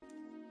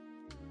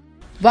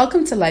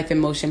Welcome to Life in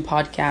Motion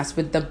podcast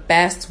with the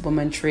best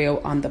woman trio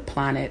on the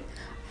planet.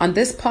 On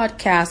this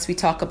podcast, we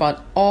talk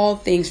about all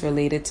things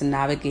related to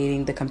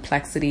navigating the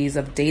complexities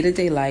of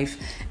day-to-day life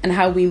and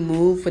how we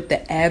move with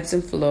the ebbs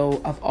and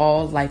flow of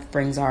all life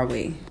brings our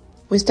way.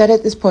 We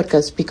started this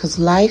podcast because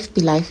life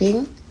be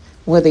lifing,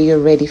 whether you're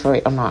ready for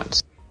it or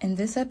not. In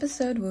this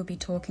episode, we'll be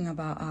talking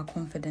about our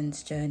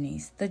confidence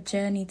journeys, the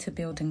journey to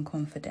building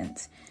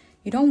confidence.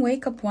 You don't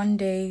wake up one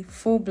day,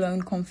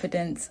 full-blown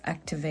confidence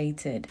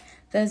activated.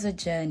 There's a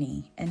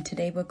journey, and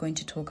today we're going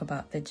to talk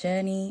about the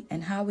journey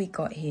and how we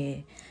got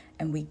here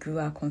and we grew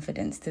our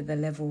confidence to the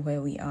level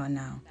where we are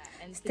now.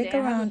 And Stick today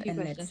I have around a few and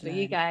questions let's for learn.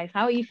 you guys.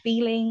 How are you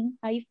feeling?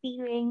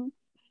 You're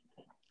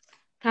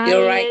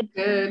Tired? right.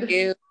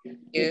 Good.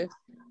 You.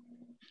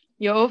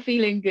 You're all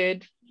feeling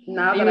good.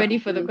 Now Are you ready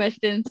for the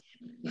questions?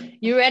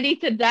 You ready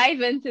to dive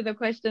into the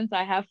questions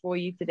I have for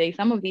you today?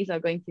 Some of these are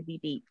going to be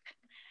deep.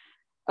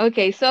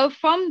 Okay, so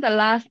from the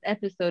last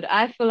episode,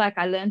 I feel like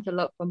I learned a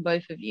lot from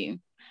both of you.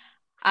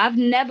 I've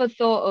never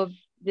thought of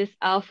this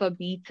alpha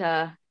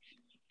beta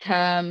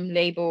term,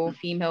 label,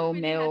 female,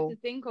 male. Had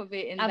to think of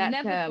it in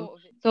that term.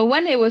 So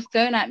when it was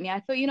thrown at me, I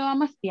thought, I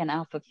must be an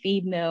alpha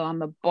female.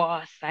 I'm a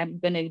boss. I'm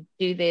gonna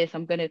do this.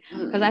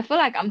 Because I feel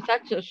like I'm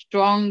such a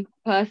strong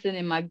person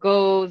in my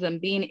goals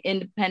and being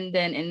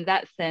independent in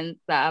that sense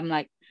that I'm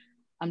like,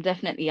 I'm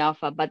definitely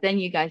alpha. But then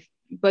you guys,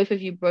 both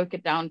of you broke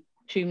it down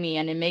to me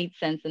and it made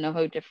sense in a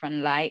whole different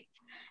light.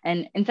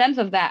 And in terms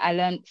of that, I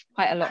learned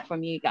quite a lot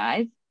from you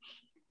guys.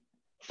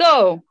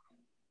 So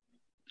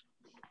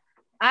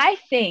I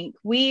think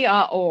we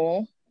are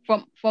all,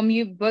 from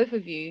you, both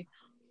of you,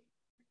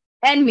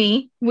 and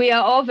me, we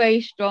are all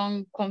very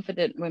strong,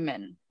 confident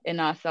women in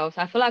ourselves.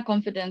 I feel like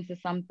confidence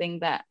is something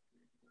that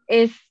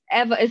it's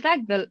like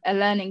a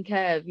learning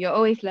curve. You're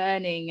always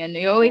learning and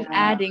you're always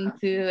adding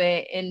to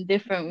it in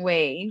different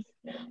ways.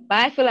 But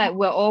I feel like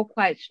we're all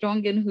quite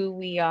strong in who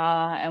we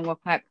are and we're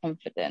quite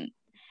confident.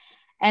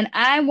 And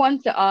I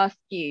want to ask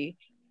you,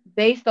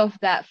 based off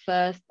that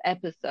first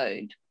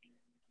episode,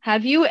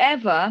 have you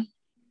ever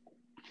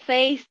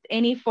faced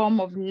any form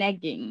of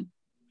negging?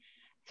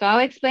 So I'll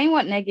explain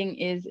what negging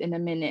is in a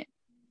minute.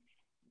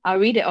 I'll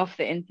read it off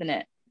the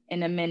internet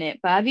in a minute.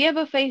 But have you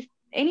ever faced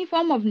any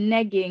form of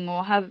negging,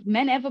 or has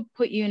anyone ever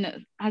put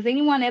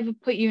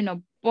you in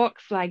a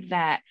box like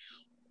that,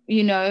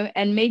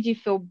 and made you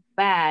feel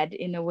bad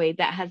in a way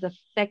that has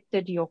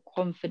affected your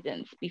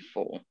confidence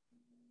before?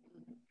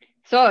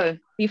 So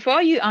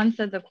before you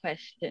answer the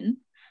question,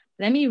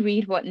 let me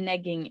read what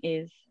negging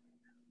is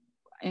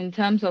in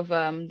terms of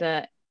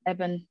the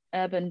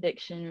Urban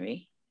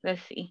Dictionary.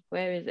 Let's see,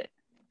 where is it?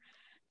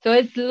 So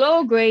it's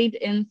low-grade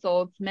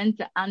insults meant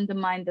to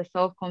undermine the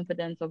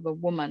self-confidence of a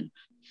woman.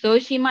 So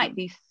she might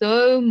be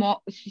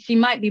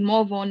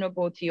more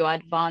vulnerable to your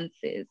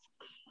advances.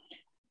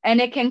 And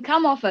it can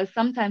come off as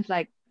sometimes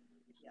like,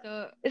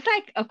 so it's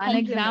like an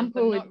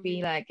example would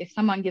be like if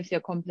someone gives you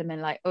a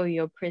compliment like, oh,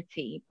 you're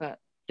pretty, but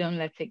don't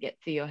let it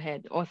get to your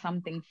head, or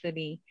something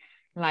silly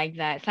like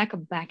that. It's like a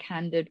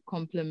backhanded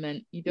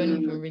compliment. You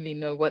don't even really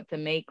know what to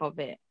make of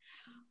it.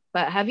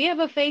 But have you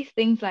ever faced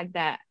things like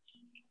that?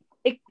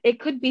 It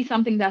could be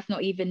something that's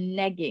not even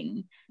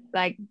negging.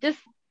 Like just,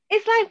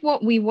 it's like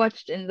what we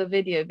watched in the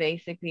video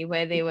basically,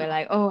 where they were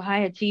like, oh,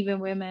 high achieving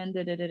women,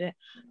 da, da, da, da.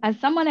 Has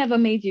someone ever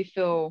made you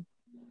feel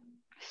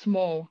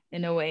small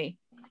in a way?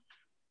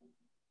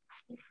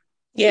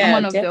 Yeah.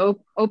 Someone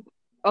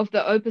of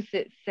the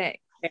opposite sex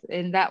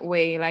in that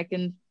way, like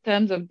in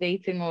terms of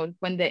dating or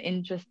when they're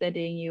interested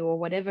in you or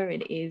whatever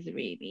it is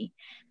really,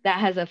 that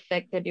has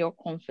affected your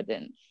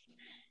confidence.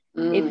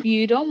 If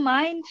you don't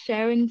mind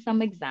sharing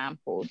some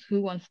examples,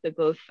 who wants to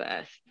go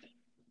first?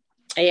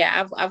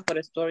 Yeah, I've got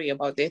a story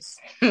about this.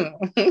 And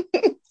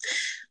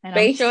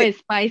I'm sure it's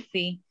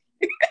spicy.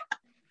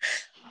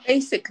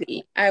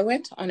 Basically, I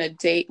went on a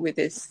date with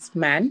this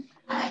man.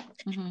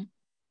 Mm-hmm.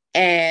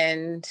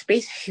 And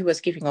basically he was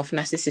giving off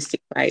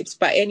narcissistic vibes.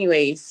 But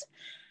anyways,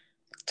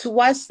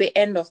 towards the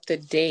end of the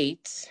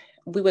date,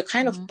 we were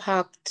kind of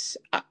parked,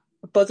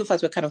 both of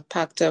us were kind of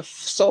parked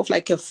sort of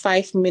like a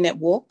 5-minute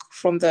walk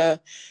from the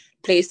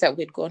place that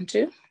we'd gone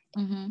to.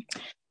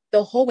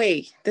 The whole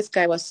way, this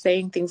guy was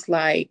saying things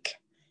like,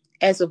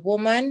 as a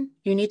woman,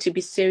 you need to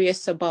be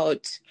serious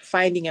about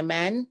finding a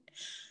man.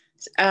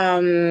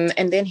 And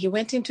then he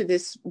went into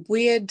this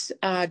weird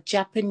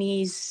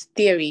Japanese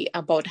theory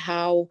about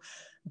how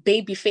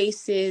baby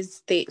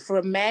faces,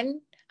 for men,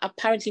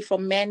 apparently for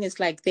men, is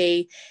like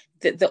the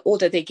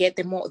older they get,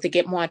 they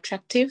get more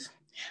attractive.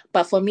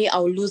 But for me,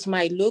 I'll lose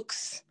my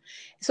looks.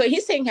 So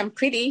he's saying I'm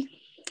pretty,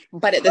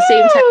 but at the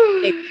same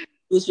time,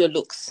 lose your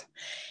looks.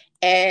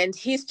 And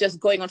he's just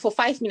going on for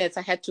 5 minutes.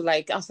 I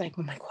was like,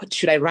 oh my God,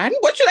 should I run?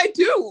 What should I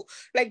do?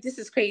 Like, this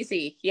is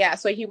crazy. Yeah.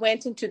 So he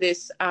went into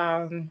this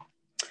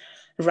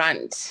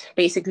rant,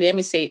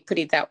 basically, put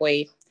it that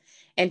way.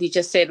 And he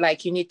just said,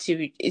 like, you need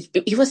to,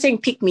 he was saying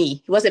pick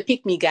me. He was a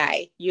pick me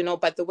guy,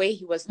 but the way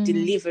he was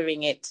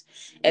delivering it,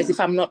 as if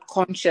I'm not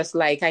conscious,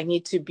 like I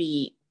need to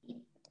be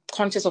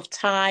conscious of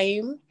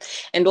time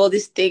and all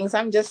these things.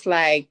 I'm just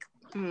like,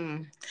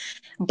 Mm.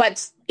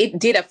 But it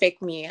did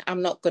affect me.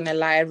 I'm not gonna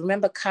lie. I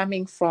remember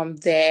coming from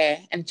there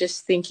and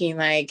just thinking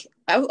like,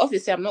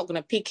 obviously I'm not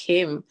gonna pick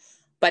him,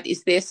 but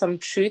is there some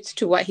truth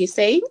to what he's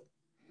saying?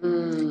 You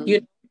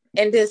know?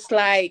 And it's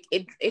like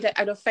it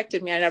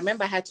affected me. And I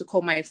remember I had to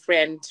call my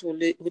friend who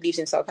lives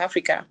in South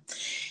Africa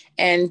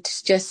and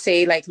just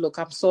say like, look,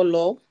 I'm so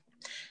low.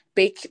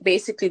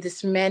 Basically,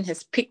 this man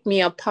has picked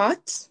me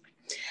apart.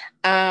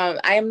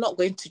 I am not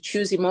going to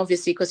choose him,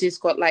 obviously, because he's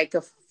got like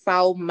a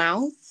foul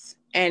mouth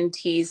and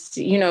he's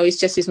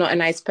not a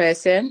nice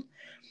person.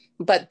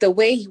 But the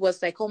way he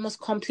was like almost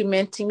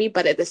complimenting me,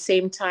 but at the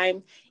same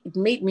time, it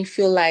made me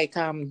feel like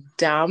I'm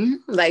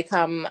dumb. Like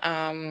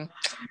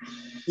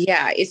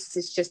yeah,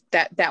 it's just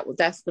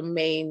that's the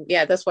main,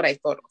 yeah, that's what I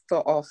thought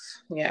of.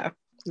 Yeah,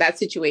 that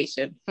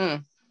situation.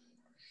 I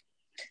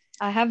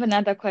have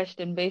another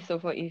question based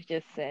off what you've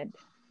just said.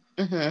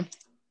 Mm-hmm.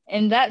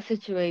 In that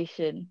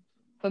situation,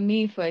 for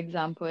me, for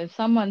example, if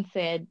someone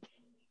said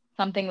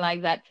something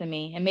like that to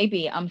me, and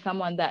maybe I'm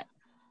someone that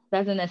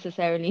doesn't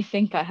necessarily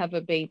think I have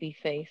a baby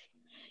face.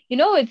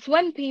 It's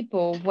when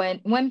people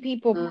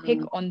pick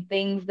on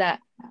things that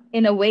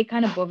in a way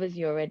kind of bothers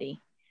you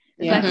already.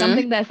 It's like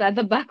something that's at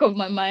the back of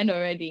my mind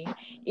already.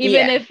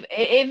 Even Yeah.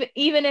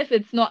 if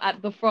it's not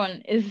at the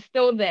front, it's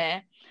still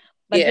there.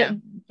 But Yeah.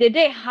 did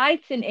they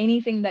heighten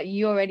anything that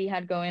you already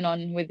had going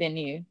on within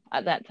you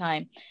at that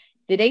time?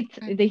 Did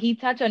he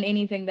touch on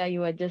anything that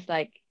you were just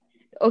like,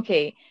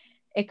 okay,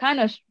 it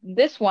kind of,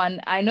 this one,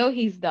 I know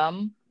he's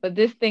dumb, but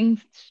this thing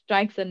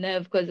strikes a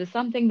nerve because it's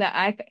something that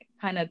I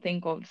kind of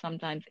think of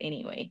sometimes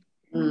anyway.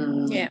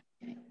 Yeah.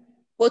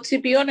 Well, to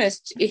be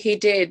honest, he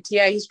did.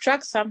 Yeah, he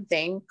struck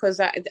something because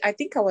I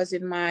think I was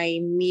in my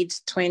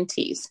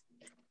mid-20s.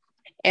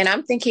 And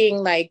I'm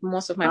thinking like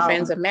most of my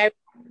friends are married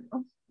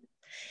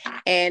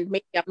and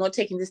maybe I'm not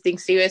taking this thing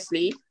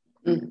seriously.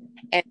 And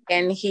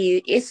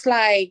it's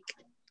like,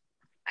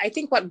 I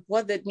think what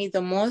bothered me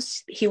the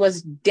most, he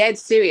was dead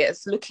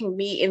serious, looking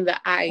me in the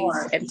eyes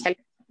and telling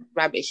me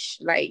rubbish.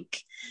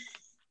 Like,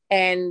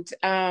 and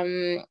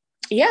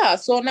yeah,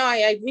 so now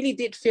I really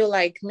did feel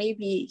like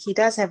maybe he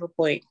does have a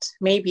point.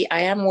 Maybe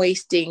I am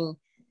wasting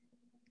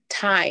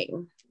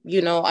time,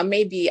 or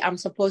maybe I'm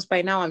supposed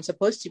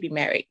to be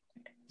married.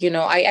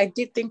 I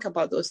did think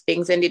about those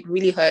things and it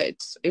really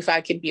hurt. If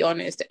I can be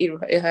honest,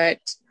 it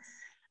hurt.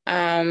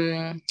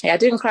 Yeah, I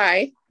didn't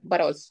cry,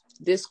 but I was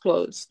this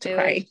close to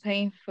cry. It was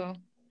painful.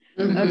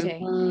 Okay.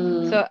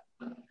 So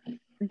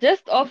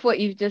just off what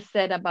you've just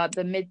said about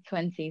the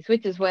mid-20s,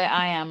 which is where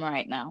I am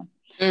right now.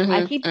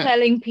 I keep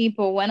telling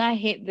people when I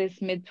hit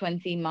this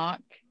mid-20 mark,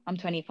 I'm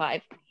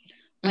 25.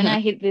 When I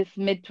hit this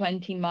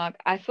mid-20 mark,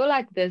 I feel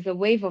like there's a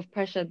wave of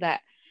pressure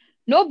that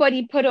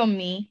nobody put on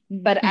me,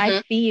 but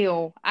I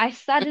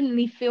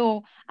suddenly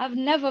feel, I've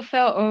never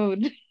felt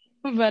old,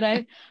 but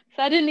I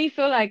suddenly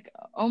feel like,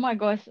 oh my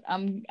gosh,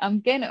 I'm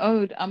getting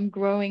old, I'm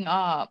growing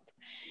up.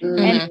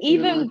 And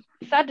even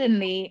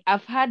suddenly,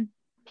 I've had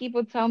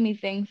people tell me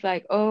things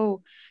like,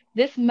 oh,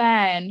 this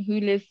man who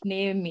lives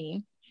near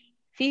me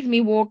sees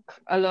me walk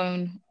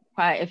alone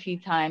quite a few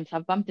times.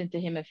 I've bumped into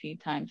him a few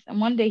times.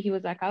 And one day he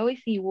was like, I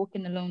always see you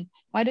walking alone.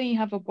 Why don't you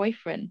have a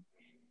boyfriend?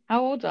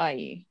 How old are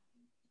you?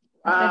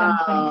 I said, I'm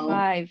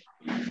 25.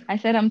 I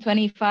said, I'm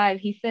 25.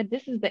 He said,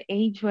 this is the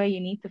age where you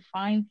need to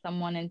find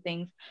someone and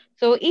things.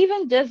 So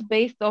even just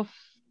based off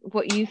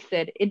what you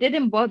said, it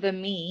didn't bother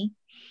me.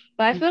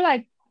 But I feel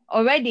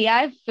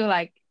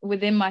like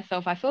within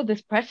myself, I feel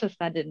this pressure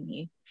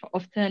suddenly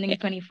of turning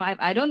 25.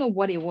 I don't know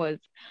what it was.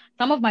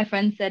 Some of my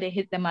friends said it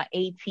hit them at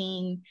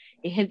 18.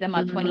 It hit them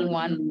at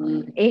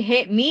 21. It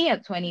hit me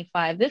at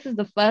 25. This is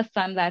the first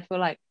time that I feel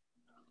like,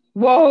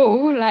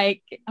 whoa,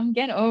 like I'm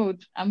getting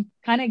old. I'm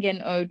kind of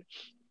getting old.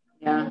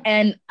 Yeah.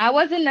 And I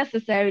wasn't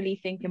necessarily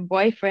thinking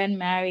boyfriend,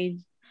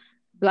 married,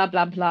 blah,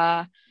 blah,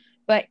 blah.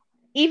 But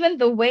even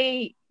the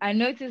way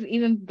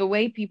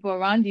people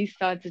around you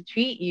start to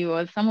treat you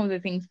or some of the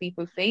things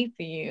people say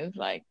to you is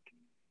like,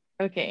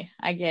 okay,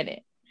 I get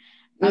it.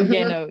 I'm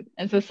getting old.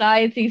 And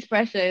society's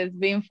pressure is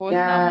being forced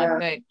down my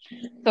throat.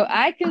 So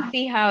I can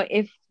see how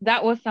if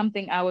that was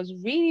something I was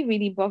really,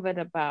 really bothered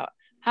about,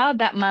 how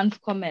that man's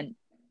comment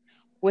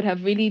would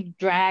have really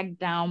dragged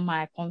down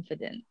my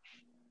confidence.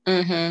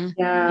 Yeah.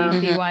 Do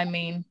you see what I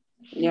mean?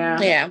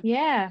 Yeah.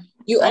 Yeah.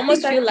 You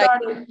almost feel like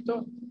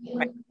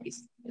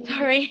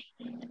sorry.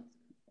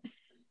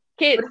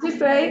 Kids. What did you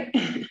say?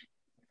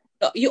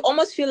 You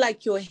almost feel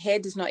like your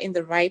head is not in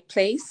the right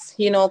place,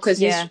 because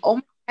he's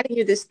almost telling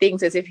you these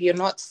things as if you're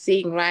not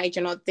seeing right,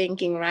 you're not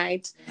thinking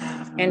right.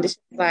 And it's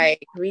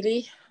like,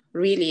 really,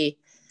 really,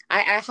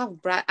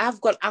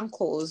 I've got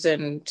uncles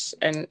and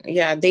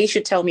yeah, they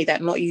should tell me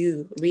that, not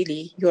you,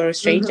 really. You're a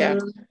stranger.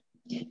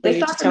 They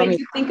start to make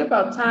you think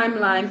about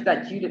timelines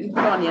that you didn't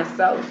put on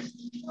yourself.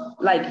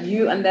 Like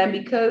you, and then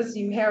because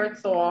you hear it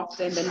so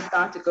often, then you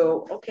start to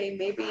go, okay,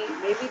 maybe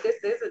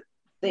this is a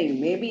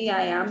thing. Maybe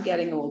I am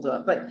getting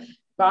older. But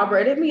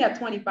Barbara, it hit me at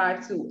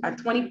 25 too. At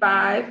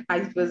 25,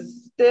 I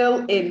was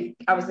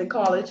in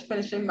college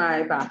finishing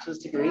my bachelor's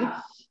degree.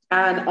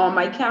 And on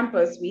my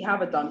campus, we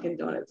have a Dunkin'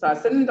 Donuts. So I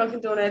was sitting in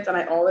Dunkin' Donuts, and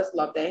I always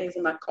loved their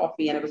hazelnut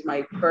coffee. And it was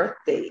my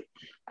birthday.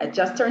 I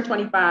just turned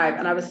 25,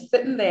 and I was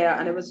sitting there,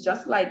 and it was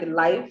just like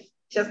life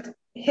just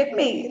hit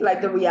me. Like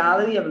the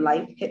reality of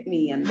life hit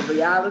me, and the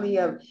reality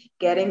of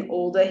getting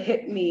older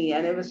hit me.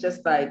 And it was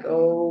just like,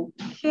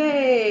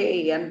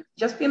 okay. And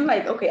just being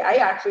like, okay, I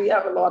actually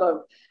have a lot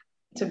of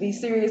to be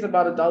serious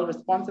about adult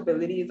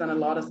responsibilities and a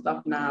lot of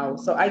stuff now.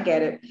 So I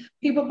get it.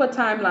 People put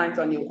timelines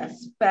on you,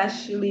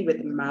 especially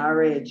with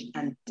marriage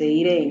and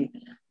dating.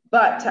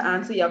 But to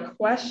answer your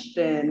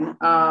question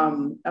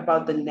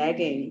about the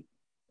negging,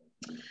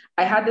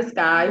 I had this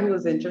guy who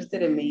was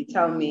interested in me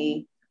tell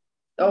me,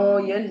 "Oh,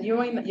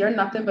 you're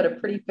nothing but a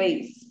pretty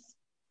face."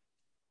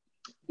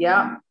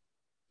 Yeah,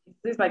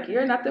 he's like,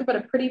 "You're nothing but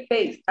a pretty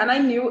face," and I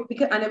knew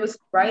because, and it was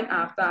right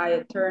after I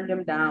had turned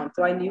him down.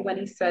 So I knew when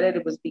he said it,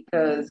 it was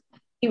because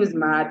he was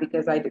mad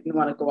because I didn't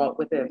want to go out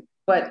with him.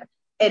 But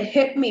it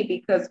hit me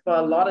because for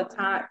a lot of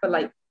time, for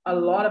like a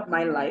lot of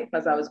my life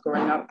as I was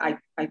growing up, I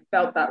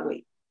felt that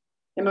way.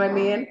 You know what I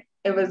mean?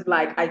 It was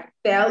like I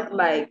felt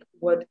like,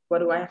 what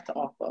do I have to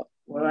offer?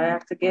 What do I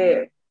have to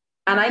give?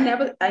 And I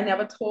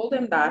never told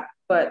him that,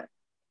 but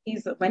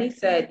he's when he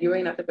said you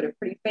ain't nothing but a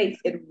pretty face,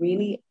 it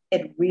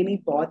really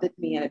bothered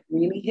me and it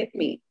really hit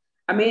me.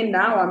 I mean,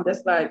 now I'm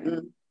just like,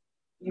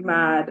 you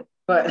mad,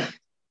 but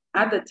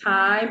at the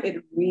time,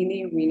 it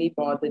really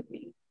bothered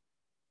me.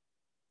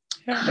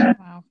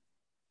 Wow.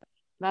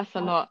 That's a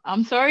lot.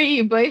 I'm sorry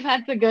you both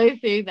had to go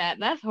through that.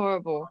 That's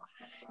horrible.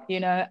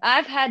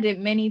 I've had it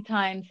many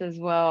times as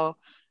well.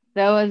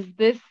 There was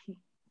this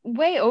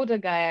way older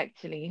guy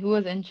actually who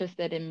was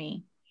interested in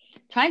me,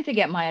 trying to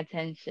get my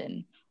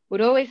attention.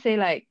 Would always say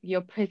like,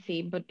 "You're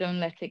pretty, but don't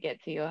let it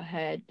get to your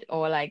head,"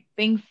 or like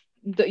things.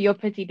 "You're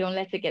pretty, don't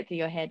let it get to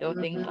your head," or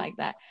things like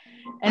that.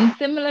 And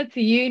similar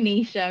to you,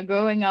 Nisha,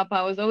 growing up,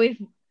 I was always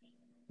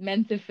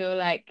meant to feel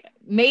like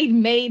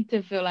made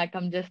to feel like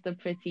I'm just a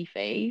pretty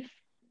face.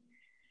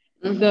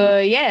 So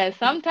yeah,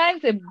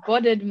 sometimes it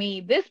bothered me.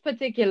 This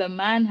particular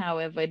man,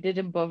 however, it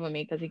didn't bother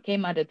me because he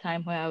came at a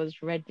time where I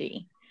was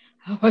ready.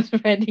 I was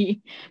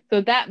ready.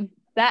 So that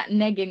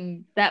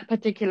negging, that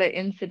particular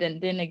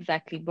incident didn't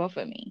exactly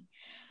bother me.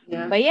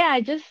 Yeah. But yeah,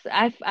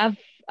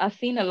 I've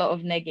seen a lot of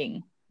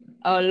negging,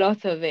 a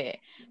lot of it,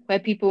 where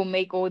people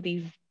make all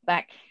these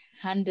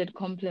backhanded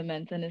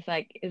compliments, and it's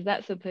like, is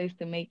that supposed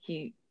to make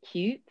you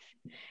cute?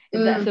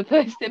 Is that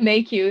supposed to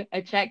make you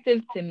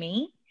attractive to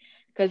me?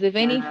 Because if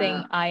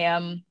anything, I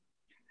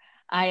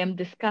am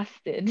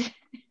disgusted.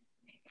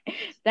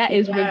 That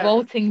is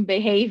revolting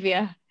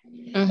behavior.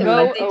 It's Go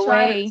like they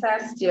try to away.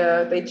 test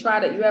you. They try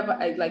to, you ever,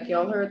 like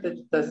y'all heard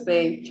the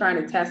saying, trying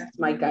to test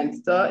my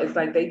gangster. It's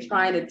like they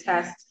trying to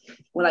test,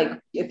 well, like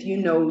if you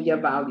know your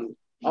value,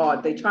 or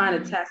they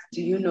trying to test,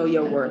 do you know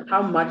your worth?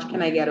 How much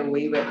can I get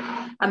away with?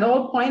 And the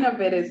whole point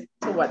of it is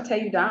to what? Tear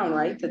you down,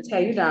 right? To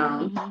tear you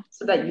down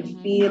so that you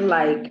feel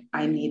like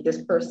I need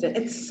this person.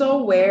 It's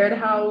so weird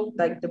how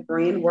like the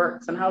brain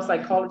works and how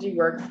psychology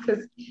works.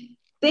 Because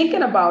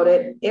thinking about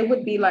it, it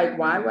would be like,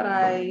 why would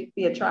I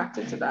be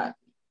attracted to that?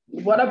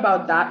 What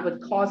about that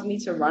would cause me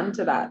to run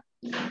to that?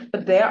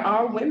 But there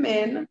are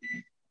women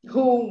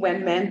who,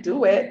 when men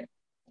do it,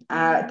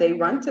 they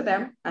run to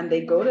them and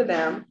they go to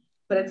them.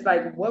 But it's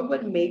like, what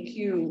would make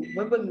you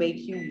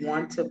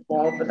want to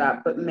fall for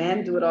that? But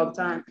men do it all the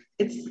time.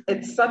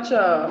 It's such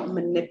a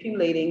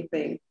manipulating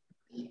thing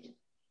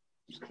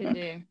To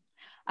do.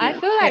 I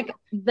feel like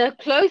the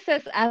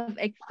closest I've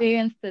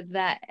experienced to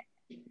that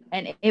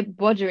and it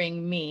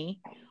bothering me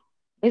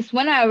is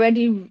when I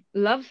already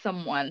love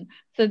someone.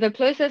 So the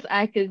closest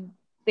I could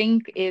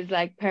think is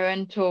like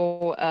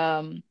parental,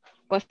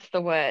 what's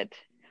the word?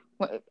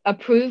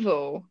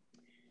 Approval.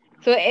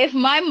 So if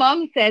my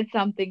mom said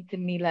something to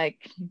me like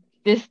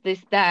this,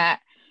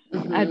 that,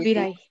 I'd be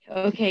like,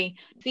 okay,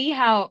 see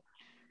how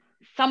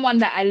someone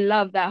that I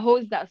love that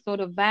holds that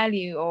sort of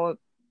value or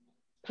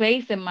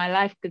place in my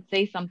life could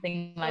say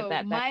something like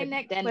that. My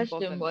next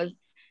question was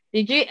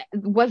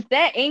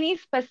there any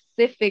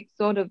specific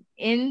sort of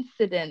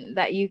incident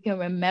that you can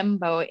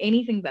remember or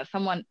anything that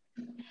someone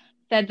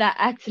said that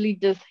actually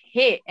just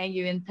hit and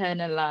you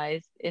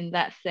internalized in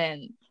that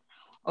sense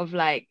of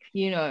like,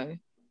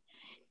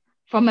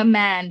 from a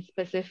man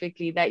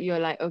specifically that you're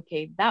like,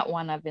 okay, that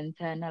one I've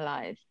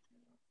internalized.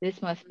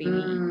 This must be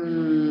me.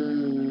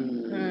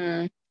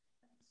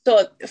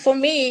 So for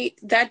me,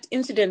 that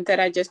incident that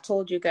I just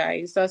told you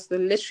guys, that's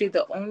literally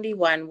the only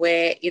one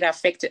where it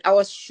affected. I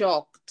was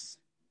shocked.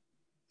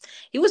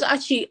 He was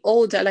actually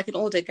older, like an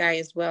older guy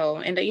as well.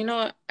 And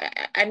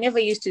I never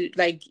used to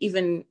like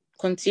even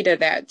consider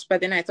that.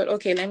 But then I thought,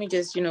 okay, let me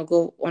just,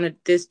 go on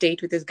this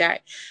date with this guy.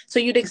 So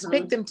you'd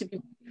expect them to be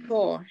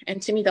mature. And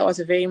to me, that was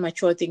a very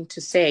mature thing to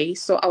say.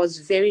 So I was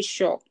very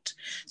shocked.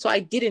 So I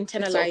did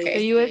internalize. So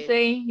you were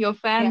saying your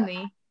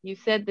family, you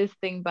said this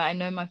thing, but I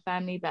know my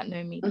family that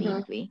know me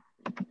deeply.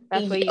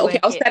 That's where you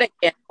I'll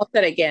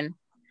start again.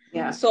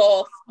 Yeah.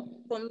 So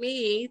for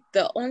me,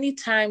 the only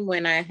time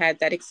when I had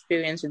that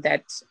experience with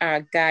that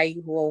guy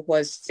who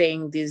was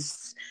saying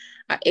these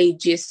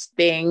ageist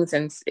things,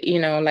 and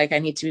like I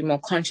need to be more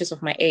conscious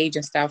of my age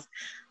and stuff.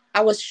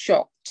 I was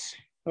shocked,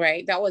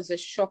 right? That was a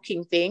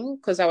shocking thing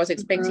because I was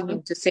expecting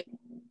him to say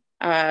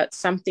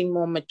something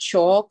more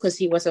mature because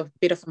he was a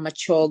bit of a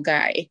mature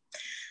guy.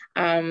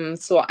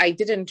 So I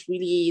didn't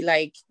really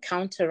like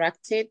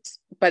counteract it.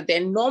 But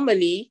then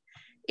normally,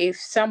 if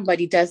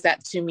somebody does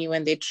that to me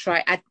when they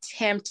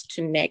attempt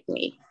to neg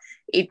me,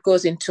 it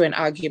goes into an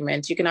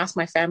argument. You can ask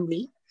my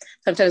family.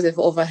 Sometimes they've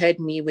overheard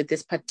me with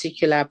this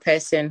particular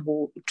person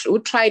who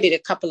tried it a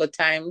couple of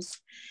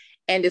times.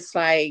 And it's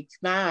like,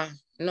 nah,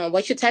 no,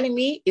 what you're telling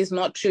me is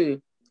not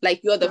true.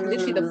 Like you're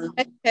literally the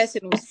first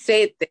person who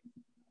said this.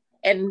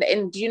 And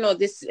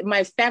this,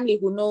 my family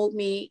who know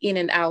me in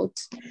and out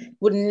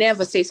would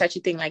never say such a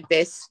thing like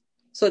this.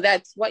 So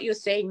that's what you're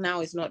saying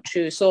now is not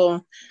true.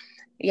 So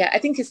yeah, I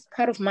think it's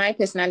part of my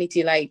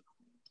personality. Like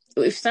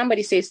if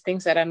somebody says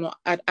things that are not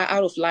are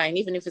out of line,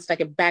 even if it's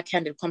like a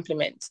backhanded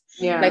compliment,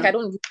 like I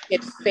don't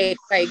get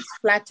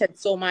flattered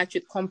so much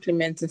with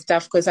compliments and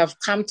stuff because I've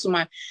come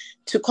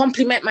to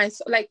compliment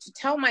myself, like to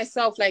tell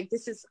myself like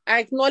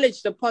I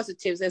acknowledge the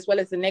positives as well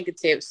as the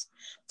negatives.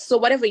 So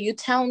whatever you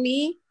tell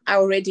me, I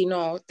already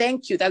know.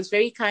 Thank you. That's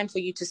very kind for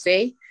you to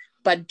say,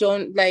 but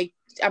don't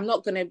I'm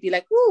not gonna be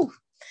like, ooh,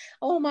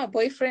 oh my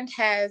boyfriend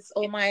has,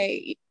 oh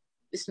my,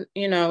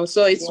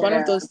 So it's one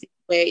of those things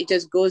where it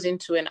just goes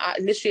into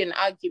literally an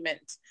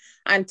argument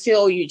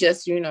until you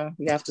just, you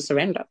have to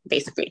surrender,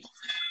 basically.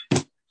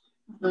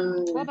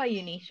 What about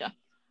you, Nisha?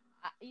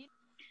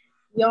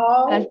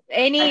 Y'all,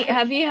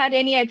 have you had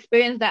any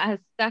experience that has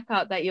stuck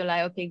out that you're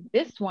like, okay,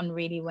 this one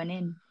really went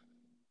in?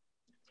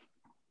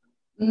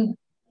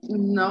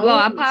 No. Well,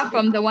 apart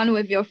from the one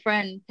with your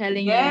friend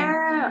telling you.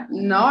 Yeah,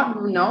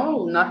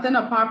 nothing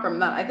apart from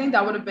that. I think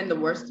that would have been the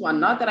worst one.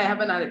 Not that I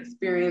haven't had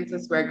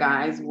experiences where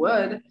guys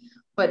would,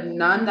 but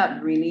none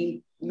that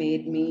really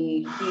made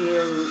me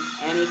feel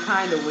any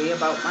kind of way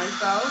about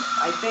myself.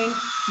 I think,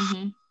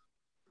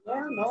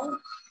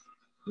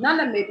 none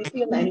that made me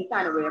feel any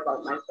kind of way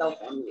about myself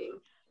anyway.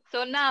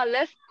 So now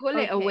let's pull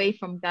it away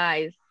from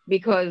guys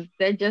because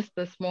they're just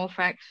a small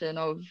fraction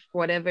of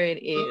whatever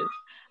it is.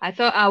 I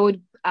thought I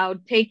would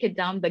take it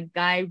down the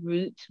guy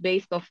route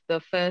based off the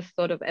first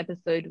sort of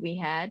episode we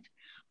had.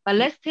 But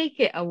let's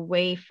take it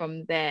away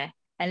from there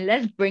and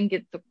let's bring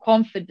it to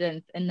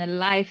confidence in the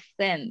life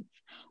sense.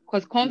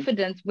 Because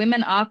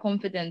women are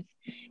confidence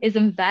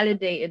isn't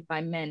validated by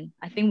men.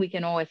 I think we've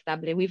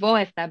all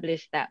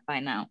established that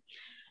by now.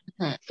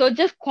 So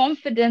just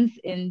confidence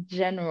in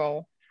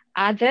general.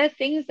 Are there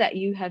things that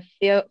you have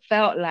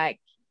felt like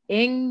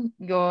in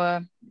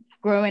your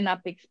growing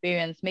up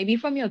experience, maybe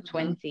from your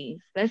 20s,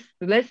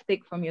 let's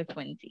stick from your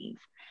 20s,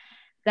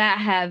 that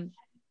have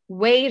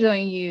weighed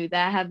on you,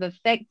 that have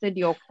affected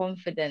your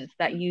confidence,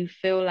 that you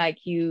feel like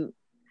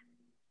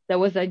there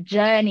was a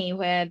journey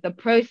where the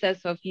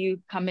process of you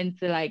coming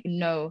to like,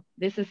 no,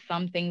 this is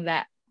something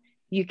that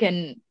you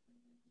can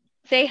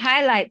say,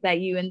 highlight that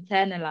you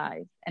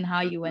internalize and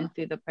how you went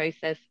through the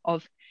process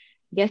of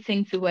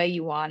getting to where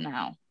you are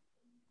now?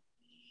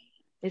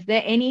 Is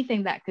there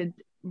anything that could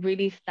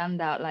really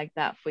stand out like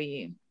that for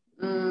you?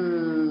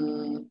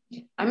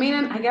 I mean,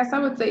 I guess I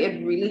would say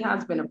it really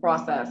has been a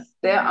process.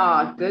 There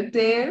are good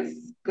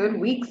days, good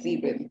weeks,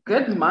 even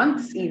good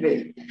months,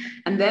 even.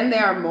 And then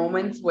there are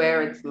moments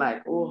where it's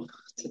like, oh,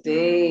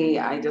 today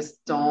I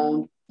just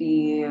don't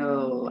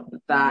feel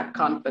that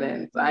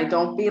confident. I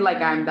don't feel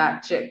like I'm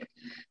that chick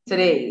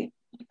today.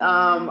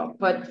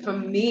 But for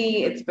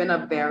me, it's been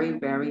a very,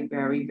 very,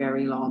 very,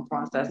 very long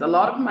process. A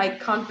lot of my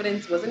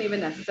confidence wasn't even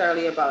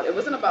necessarily it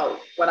wasn't about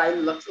what I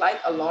looked like.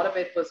 A lot of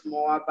it was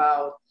more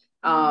about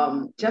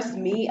just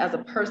me as a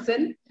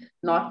person,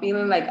 not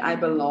feeling like I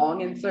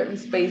belong in certain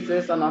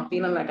spaces or not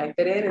feeling like I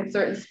fit in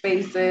certain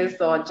spaces,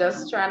 or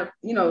just trying to,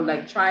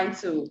 trying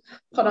to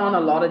put on a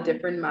lot of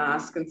different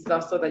masks and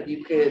stuff so that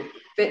you could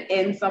fit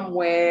in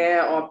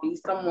somewhere or be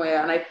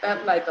somewhere. And I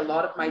felt like a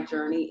lot of my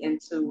journey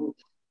into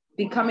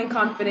becoming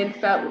confident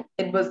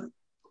it was,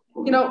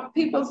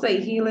 people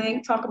say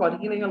healing, talk about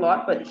healing a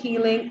lot, but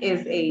healing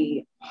is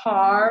a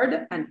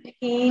hard and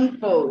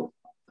painful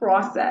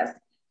process.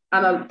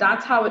 And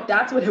that's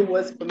what it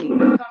was for me. The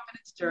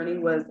confidence journey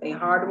was a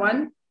hard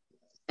one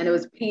and it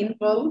was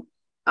painful.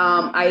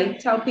 I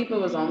tell people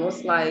it was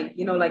almost like,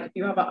 like if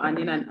you have an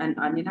onion and an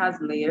onion has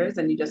layers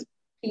and you just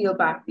peel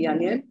back the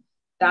onion,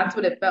 that's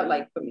what it felt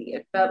like for me.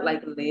 It felt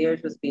like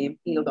layers was being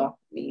peeled off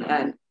of me.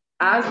 And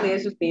as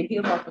layers was being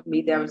peeled off of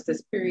me, there was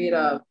this period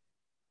of,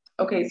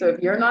 okay, so if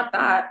you're not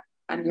that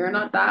and you're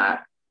not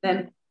that,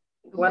 then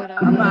what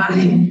am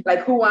I?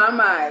 Like, who am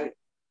I?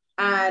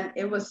 And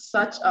it was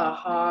such a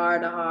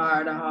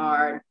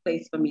hard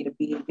place for me to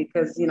be in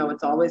because,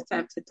 it's always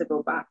tempted to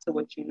go back to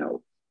what you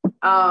know.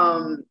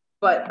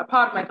 But a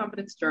part of my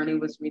confidence journey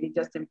was really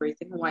just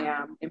embracing who I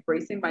am,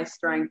 embracing my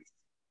strengths,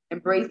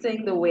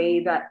 embracing the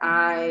way that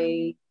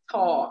I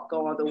talk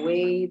or the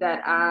way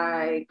that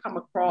I come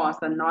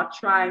across, and not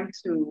trying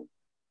to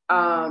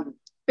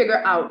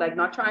figure out, like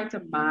not trying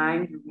to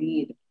mind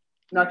read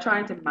not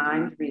trying to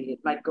mind read,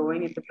 like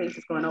going into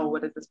places going, oh,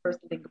 what does this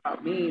person think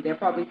about me? They're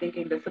probably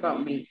thinking this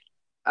about me.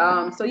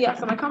 So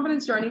my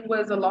confidence journey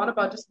was a lot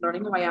about just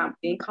learning who I am,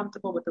 being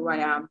comfortable with who I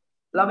am,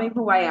 loving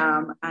who I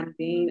am, and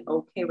being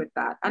okay with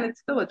that. And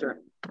it's still a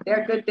journey.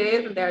 There are good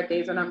days and there are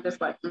days when I'm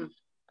just like,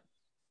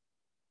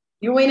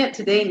 you ain't it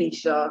today,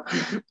 Nisha,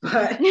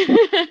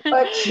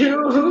 but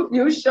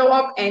you show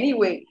up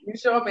anyway. You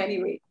show up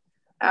anyway.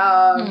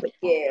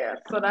 Yeah.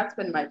 So that's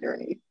been my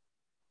journey.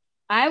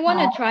 I want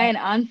to try and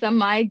answer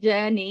my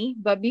journey,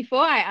 but before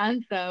I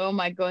answer, oh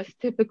my gosh,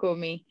 typical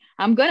me.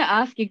 I'm going to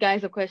ask you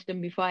guys a question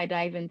before I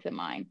dive into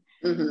mine.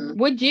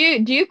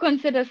 Mm-hmm. Do you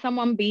consider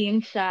someone being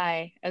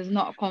shy as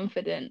not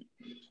confident?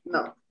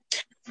 No.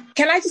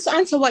 Can I just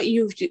answer what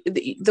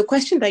the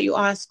question that you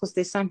asked? Because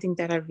there's something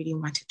that I really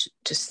wanted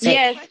to say.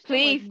 Yes,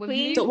 please.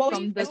 So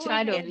from the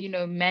side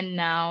of, men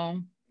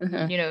now,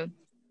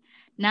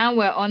 now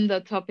we're on the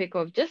topic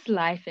of just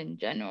life in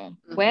general.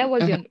 Where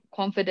was your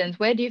confidence?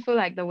 Where do you feel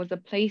like there was a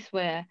place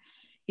where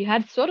you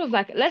had sort of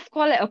like, let's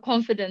call it a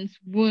confidence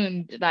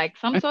wound, like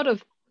some sort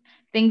of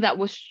thing that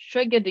was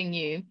triggered in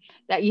you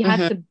that you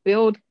had to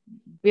build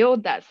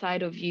that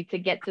side of you to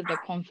get to the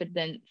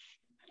confidence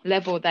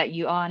level that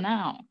you are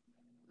now?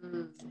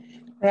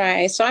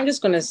 Right. So I'm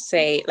just going to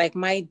say, like,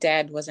 my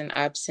dad was an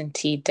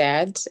absentee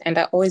dad, and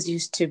I always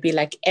used to be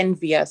like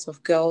envious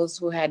of girls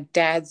who had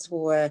dads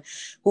who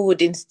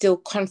would instill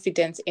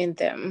confidence in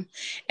them.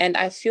 And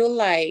I feel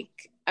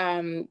like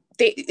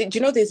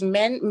there's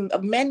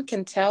men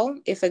can tell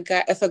if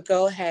a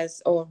girl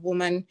has, or a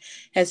woman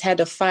has had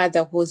a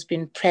father who's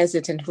been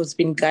present and who's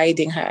been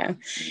guiding her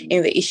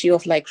in the issue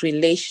of like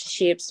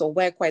relationships or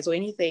work-wise or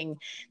anything.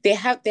 They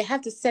have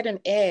this certain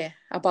air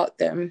about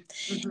them.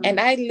 And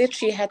I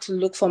literally had to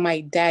look for my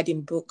dad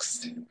in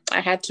books.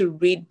 I had to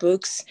read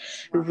books,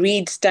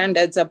 read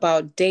standards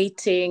about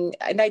dating.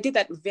 And I did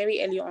that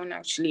very early on,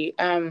 actually,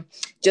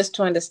 just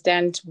to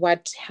understand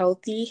what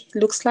healthy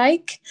looks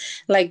like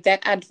that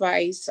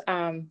advice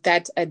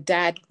that a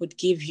dad would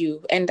give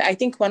you. And I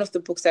think one of the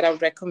books that I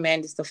would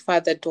recommend is The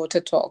Father-Daughter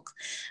Talk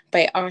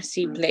by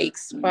R.C.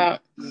 Blakes.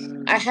 But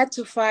I had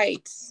to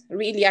fight,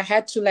 really. I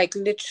had to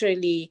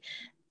literally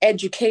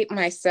educate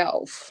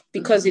myself,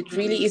 because it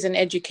really is an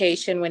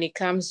education when it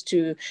comes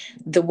to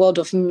the world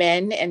of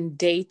men and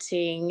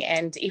dating,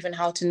 and even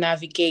how to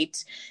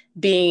navigate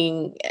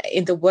being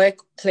in the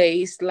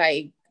workplace,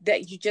 like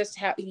that. You just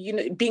have,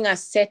 being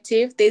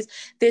assertive.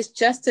 There's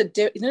just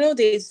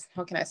there's,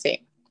 how can I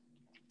say,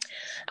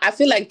 I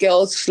feel like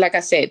girls, like I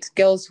said,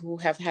 girls who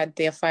have had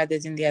their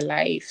fathers in their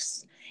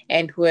lives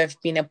and who have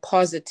been a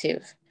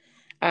positive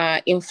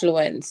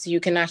influence, you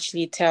can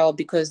actually tell,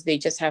 because they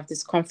just have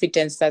this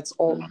confidence that's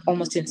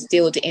almost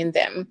instilled in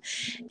them.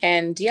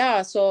 And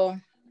yeah, so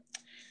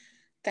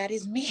that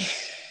is me.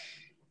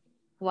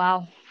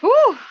 Wow.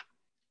 Whew.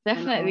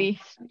 Definitely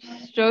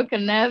stroke a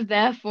nerve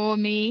there for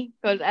me,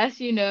 because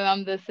as you know,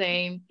 I'm the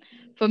same.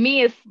 For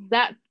me, it's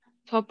that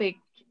topic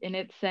in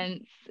its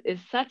sense is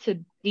such a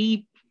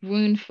deep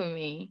wound for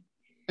me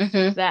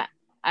that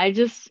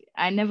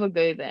I never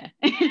go there.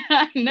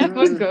 I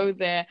never go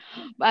there.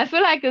 But I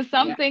feel like it's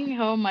something,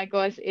 oh my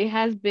gosh, it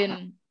has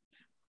been,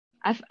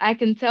 I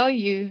can tell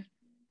you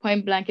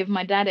point blank, if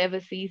my dad ever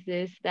sees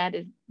this,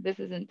 this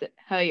isn't to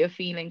hurt your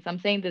feelings. I'm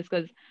saying this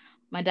because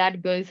my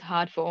dad goes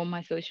hard for all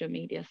my social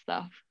media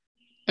stuff.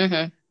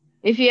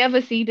 If you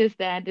ever see this,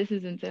 Dad, this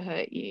isn't to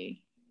hurt you.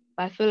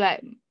 But I feel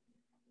like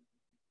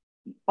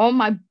all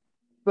my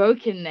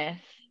brokenness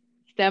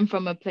stem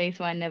from a place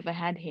where I never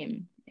had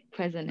him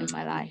present in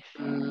my life.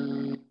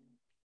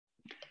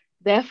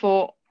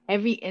 Therefore,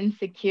 every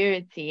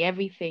insecurity,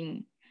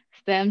 everything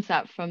stems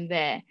up from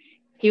there.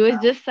 He was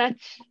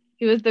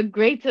the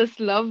greatest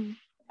love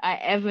I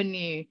ever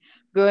knew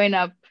growing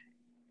up.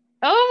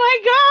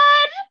 Oh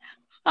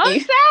my God, I'm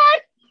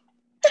sad.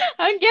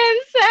 I'm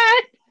getting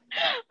sad.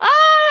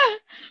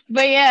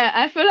 But yeah,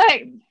 I feel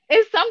like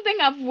it's something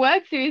I've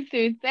worked through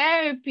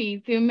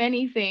therapy, through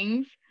many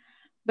things,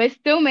 but it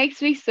still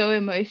makes me so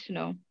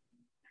emotional.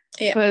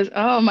 Because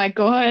oh my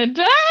God.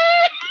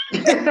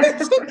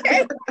 It's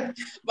okay.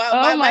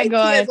 But my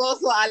God. Tears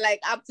also are like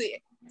up to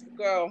it,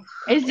 girl.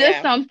 It's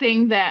just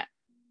something that,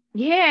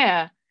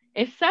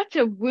 it's such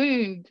a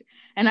wound.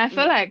 And I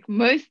feel like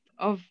most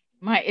of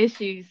my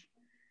issues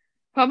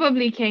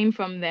probably came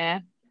from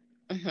there.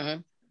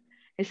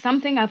 It's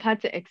something I've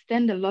had to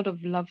extend a lot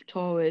of love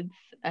towards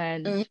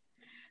and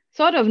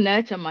sort of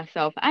nurture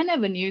myself. I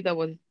never knew there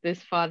was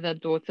this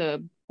father-daughter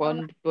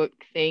bond book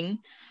thing.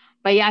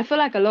 But yeah, I feel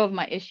like a lot of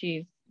my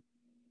issues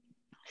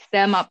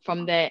stem up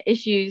from there.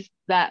 Issues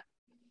that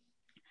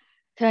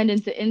turned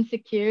into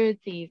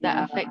insecurities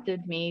that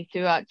affected me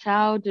throughout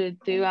childhood,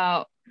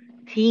 throughout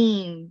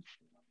teens,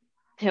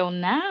 till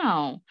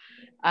now.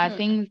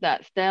 Things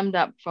that stemmed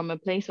up from a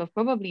place of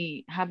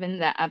probably having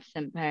that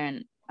absent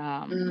parent.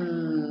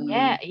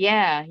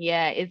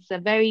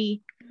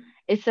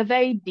 It's a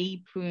very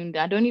deep wound.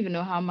 I don't even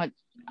know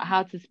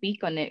how to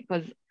speak on it,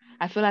 because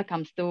I feel like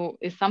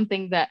it's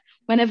something that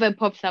whenever it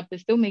pops up, it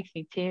still makes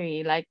me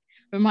teary. Like,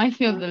 reminds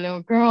me of the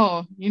little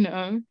girl,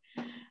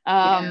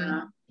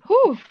 Yeah.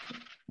 Whew.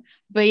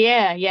 But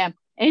yeah.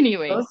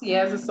 Anyway, those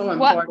years are so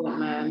important,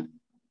 man.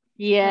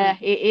 Yeah,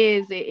 it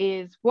is. It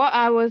is. What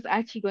I was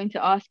actually going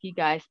to ask you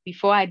guys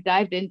before I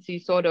dived into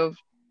sort of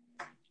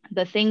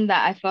the thing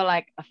that I felt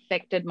like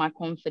affected my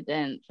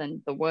confidence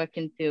and the work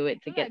into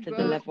it to get to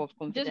the level of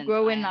confidence. Just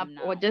growing up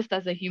or just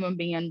as a human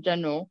being in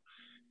general,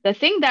 the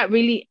thing that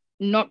really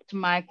knocked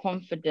my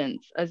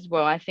confidence as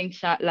well, I think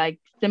like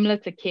similar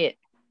to Kit,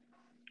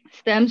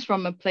 stems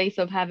from a place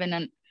of having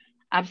an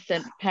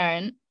absent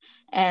parent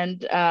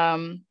and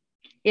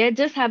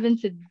just having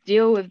to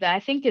deal with that. I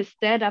think it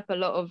stirred up a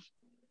lot of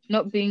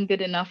not being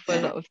good enough for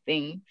a lot of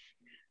things.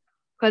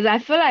 Because I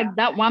feel like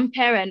that one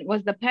parent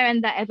was the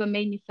parent that ever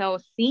made me feel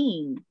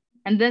seen.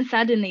 And then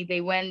suddenly they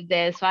went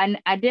there. So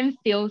I didn't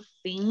feel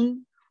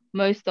seen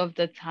most of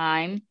the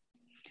time.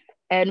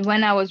 And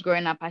when I was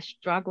growing up, I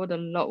struggled a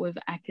lot with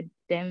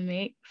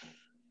academics.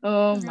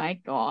 Oh my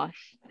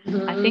gosh.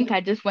 I think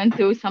I just went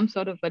through some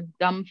sort of a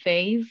dumb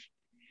phase.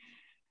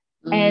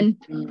 And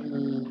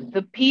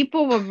the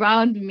people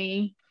around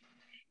me,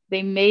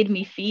 they made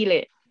me feel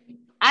it.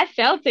 I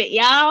felt it,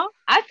 y'all.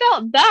 I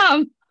felt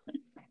dumb.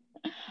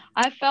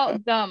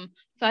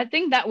 So I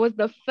think that was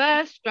the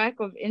first strike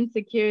of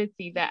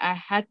insecurity that I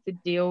had to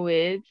deal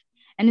with.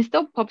 And it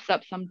still pops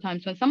up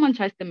sometimes when someone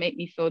tries to make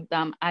me feel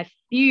dumb. I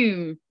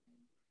fume.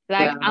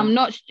 Like I'm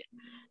not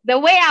the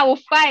way I will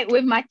fight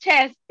with my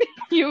chest.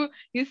 you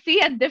see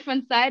a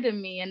different side of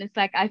me, and it's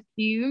like I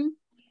fume.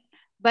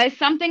 But it's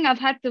something I've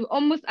had to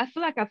I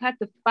feel like I've had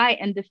to fight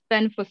and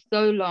defend for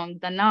so long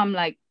that now I'm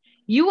like,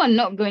 you are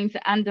not going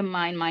to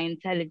undermine my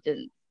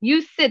intelligence.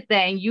 You sit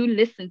there and you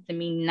listen to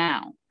me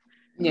now.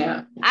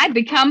 Yeah. I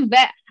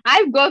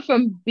go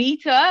from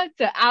beta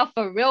to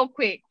alpha real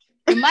quick.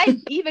 It might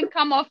even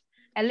come off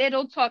a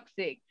little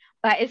toxic,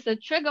 but it's a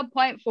trigger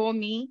point for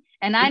me.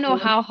 And I know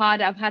how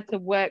hard I've had to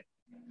work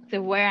to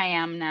where I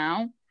am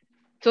now.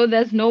 So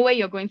there's no way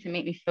you're going to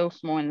make me feel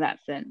small in that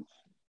sense.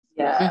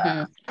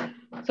 Yeah.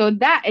 So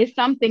that is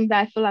something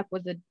that I feel like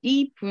was a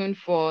deep wound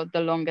for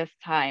the longest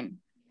time.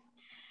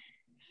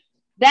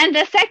 Then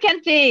the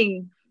second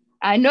thing,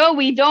 I know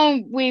we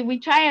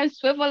try and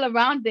swivel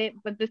around it,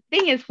 but the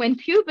thing is when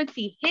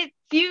puberty hits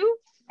you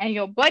and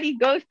your body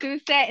goes through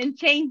certain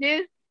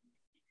changes,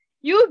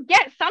 you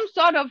get some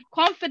sort of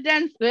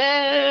confidence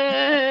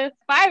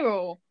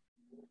spiral,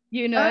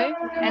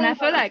 And I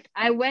feel like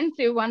I went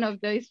through one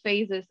of those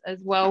phases as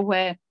well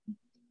where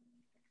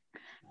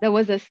there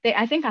was a state.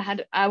 I think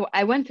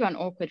I went through an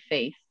awkward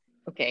phase.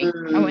 Okay.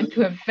 I went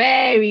through a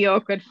very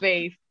awkward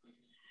phase.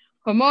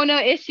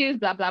 Hormonal issues,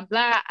 blah, blah,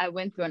 blah. I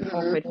went through an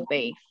awkward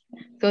phase.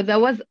 So there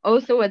was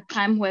also a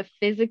time where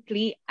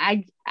physically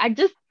I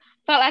just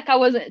felt like I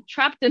was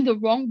trapped in the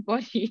wrong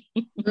body.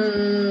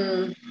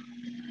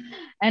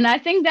 And I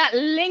think that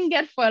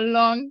lingered for a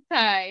long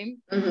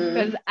time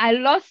because I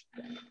lost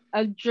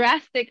a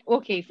drastic,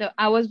 so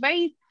I was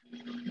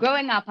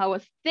growing up, I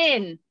was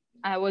thin.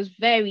 I was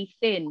very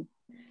thin.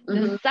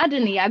 Then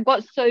suddenly I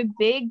got so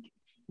big.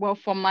 Well,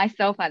 for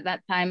myself at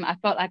that time, I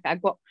felt like I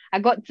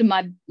got to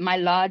my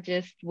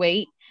largest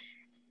weight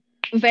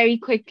very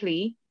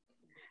quickly.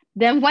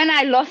 Then when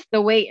I lost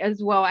the weight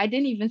as well, I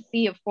didn't even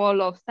see it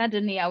fall off.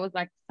 Suddenly I was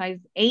like size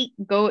 8,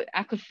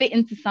 I could fit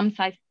into some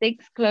size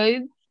 6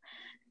 clothes.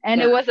 And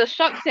it was a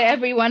shock to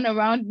everyone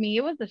around me.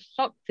 It was a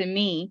shock to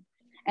me.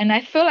 And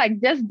I feel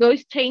like just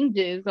those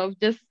changes of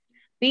just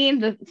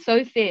being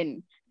so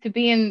thin to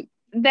being,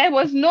 there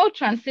was no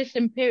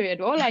transition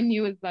period. All I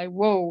knew was like,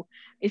 whoa,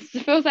 it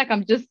feels like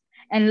I'm just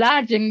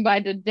enlarging by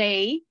the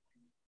day.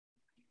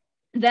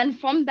 Then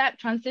from that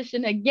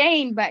transition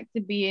again back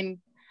to being,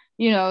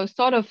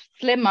 sort of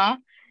slimmer,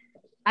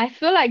 I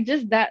feel like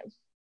just that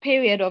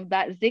period of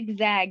that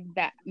zigzag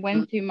that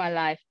went through my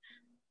life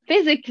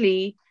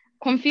physically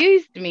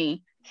confused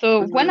me.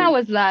 So when I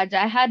was large,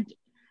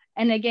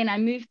 and again, I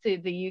moved to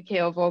the UK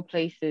of all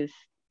places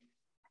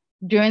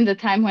during the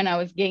time when I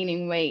was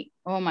gaining weight.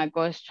 Oh my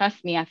gosh,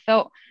 trust me, I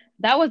felt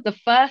that was the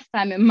first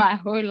time in my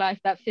whole life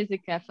that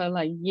physically I felt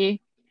like, yeah,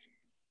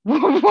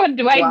 what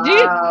do I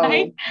do?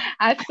 Like,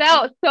 I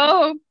just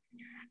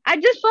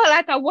felt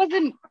like I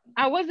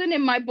wasn't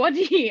in my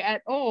body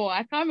at all.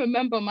 I can't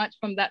remember much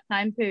from that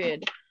time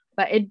period,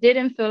 but it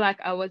didn't feel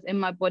like I was in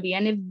my body.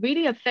 And it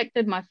really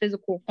affected my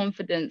physical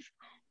confidence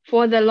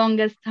for the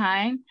longest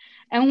time.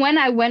 And when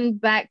I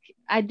went back,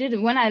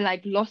 when I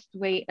like lost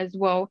weight as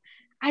well,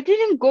 I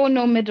didn't go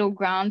no middle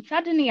ground.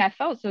 Suddenly I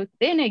felt so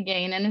thin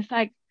again. And it's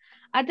like,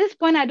 at this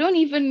point, I don't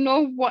even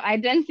know what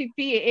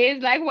identity it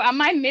is. Like, am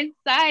I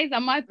mid-size?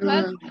 Am I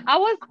plus? I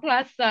was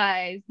plus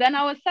size. Then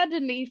I was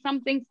suddenly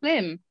something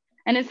slim.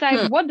 And it's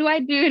like, what do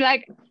I do?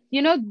 Like,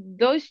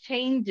 those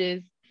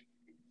changes.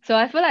 So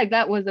I feel like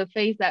that was a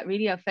phase that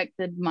really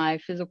affected my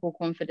physical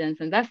confidence.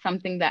 And that's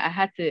something that I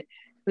had to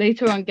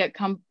later on get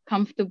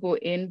comfortable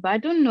in. But I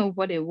don't know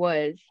what it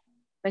was.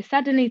 But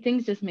suddenly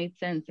things just made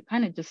sense. It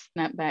kind of just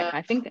snapped back.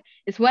 I think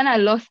it's when I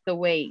lost the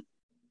weight.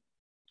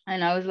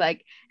 And I was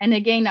like, and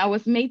again, I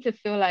was made to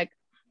feel like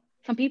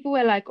some people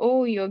were like,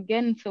 oh, you're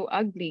getting so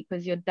ugly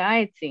because you're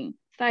dieting.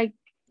 It's like,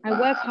 I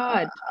work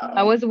hard.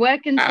 I was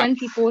working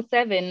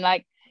 24/7.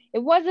 Like, it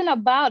wasn't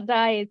about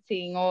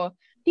dieting, or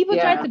people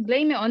tried to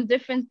blame it on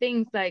different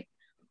things. Like,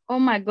 oh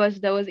my gosh,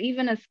 there was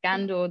even a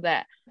scandal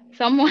that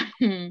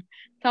someone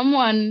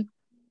someone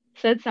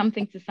said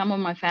something to some of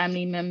my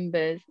family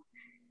members,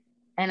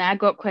 and I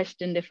got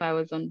questioned if I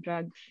was on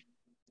drugs.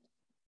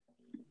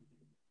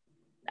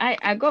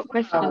 I got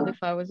questioned if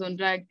I was on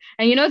drugs.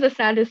 And you know the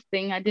saddest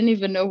thing, I didn't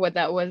even know what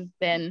that was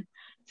then.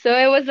 So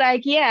it was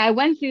like, yeah, I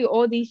went through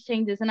all these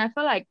changes, and I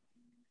felt like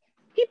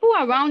people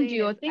around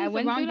you or things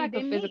around you, like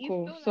a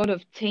physical sort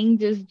of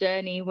changes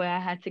journey where I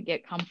had to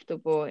get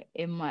comfortable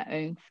in my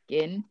own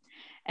skin.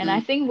 And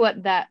I think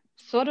what that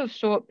sort of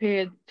short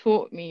period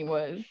taught me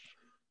was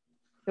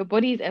your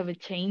body is ever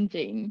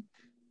changing.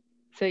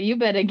 So you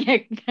better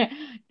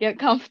get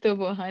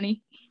comfortable,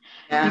 honey.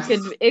 Yes.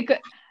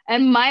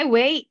 And my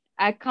weight,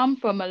 I come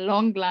from a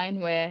long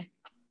line where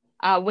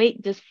our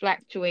weight just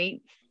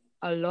fluctuates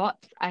a lot.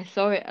 I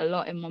saw it a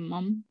lot in my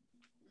mum,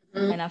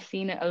 and I've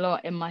seen it a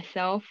lot in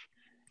myself.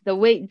 The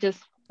weight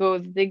just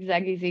goes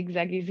zigzaggy,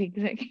 zigzaggy,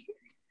 zigzaggy.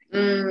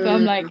 So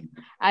I'm like,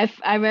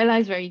 I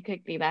realized very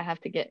quickly that I have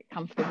to get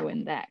comfortable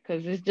in that,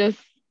 because it's just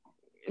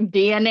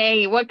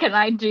DNA. What can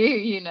I do?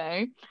 You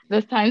know,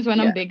 there's times when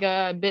I'm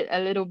bigger, a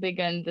little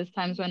bigger, and there's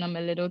times when I'm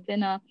a little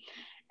thinner.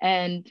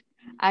 And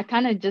I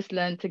kind of just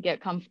learned to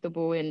get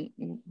comfortable in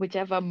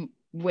whichever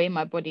way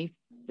my body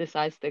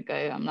decides to go.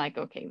 I'm like,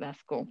 okay,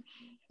 that's cool.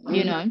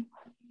 You know?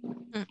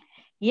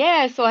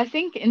 Yeah. So I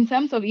think in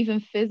terms of even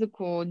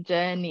physical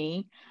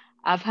journey,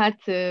 I've had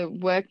to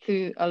work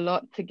through a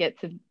lot to get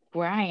to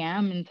where I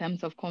am in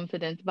terms of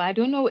confidence. But I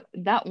don't know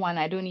that one.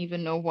 I don't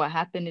even know what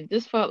happened. It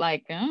just felt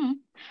like,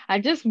 I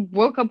just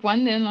woke up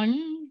one day and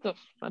like,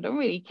 I don't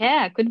really care.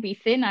 I could be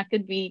thin. I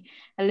could be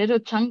a little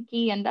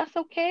chunky, and that's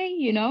okay.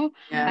 You know,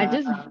 I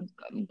just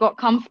got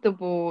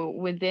comfortable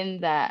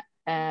within that.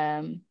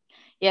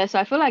 Yeah. So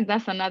I feel like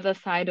that's another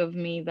side of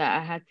me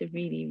that I had to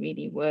really,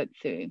 really work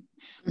through.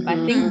 But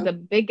I think the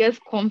biggest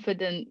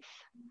confidence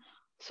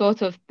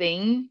sort of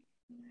thing,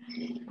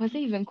 was it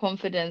even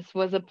confidence,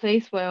 was a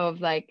place where of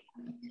like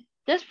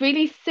just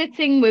really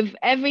sitting with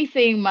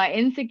everything, my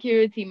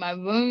insecurity, my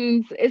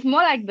wounds. It's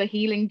more like the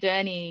healing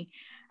journey.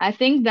 I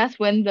think that's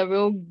when the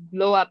real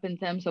blow up in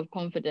terms of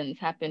confidence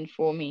happened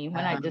for me,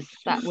 when I just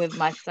sat with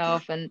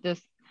myself and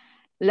just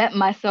let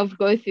myself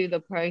go through the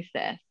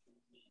process.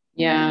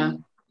 Yeah.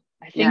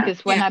 I think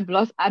it's when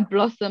I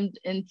blossomed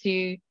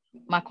into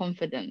my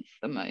confidence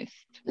the most.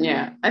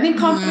 Yeah. I think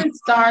confidence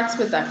starts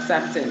with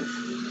acceptance.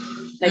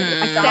 Like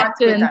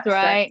acceptance,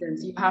 right?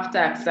 You have to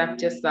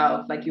accept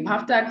yourself. Like you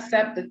have to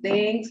accept the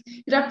things.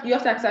 You have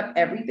to accept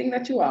everything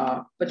that you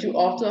are, but you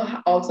also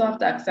have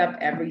to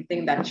accept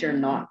everything that you're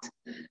not.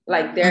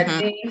 Like there are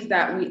things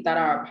that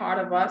are a part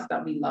of us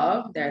that we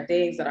love. There are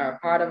things that are a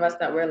part of us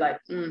that we're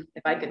like,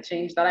 if I could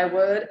change that, I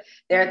would.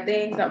 There are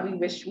things that we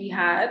wish we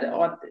had,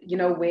 or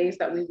ways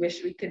that we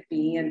wish we could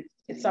be, and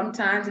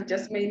sometimes it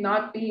just may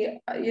not be,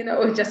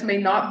 it just may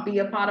not be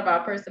a part of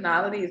our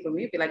personalities, but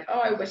we'd be like,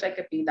 oh, I wish I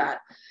could be that.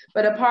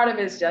 But a part of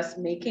it is just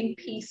making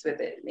peace with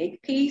it.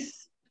 Make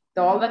peace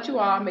with all that you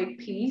are, make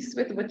peace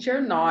with what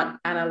you're not,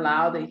 and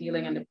allow the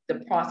healing and the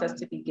process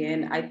to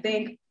begin. I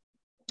think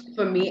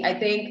for me,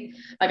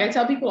 like I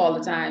tell people all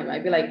the time,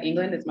 I'd be like,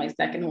 England is my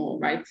second home,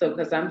 right? So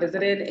because I'm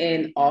visited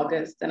in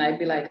August, and I'd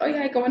be like, oh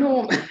yeah, going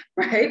home,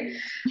 right?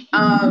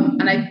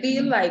 And I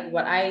feel like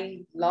what I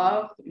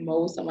love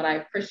most and what I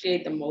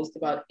appreciate the most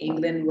about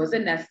England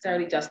wasn't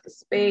necessarily just the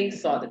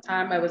space or the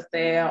time I was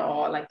there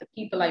or like the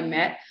people I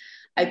met.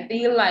 I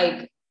feel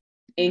like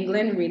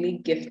England really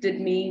gifted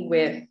me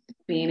with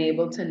being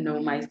able to know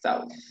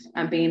myself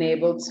and being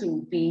able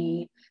to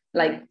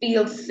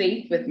feel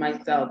safe with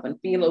myself and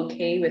feel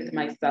okay with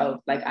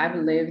myself. Like I've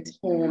lived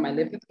home, I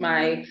live with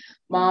my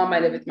mom, I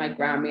live with my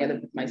Grammy, I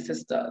live with my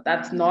sister.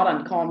 That's not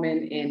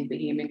uncommon in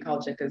Bahamian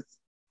culture because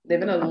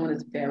living alone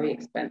is very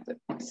expensive,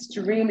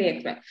 extremely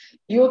expensive.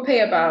 You will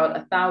pay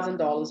about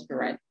 $1,000 for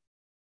rent.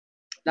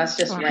 That's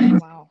just rent.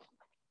 Wow.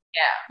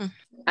 Yeah.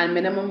 And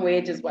minimum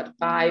wage is what,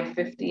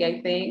 $5.50,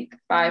 I think,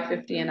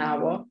 $5.50 an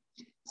hour.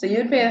 So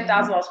you'd pay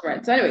 $1,000 for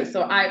rent. So anyway,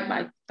 so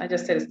I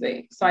just said this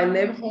thing. So I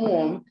live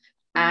home,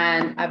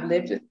 and I've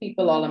lived with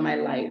people all of my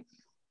life.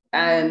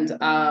 And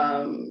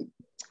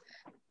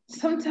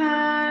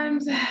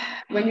sometimes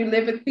when you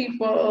live with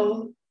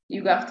people,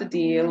 you have to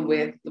deal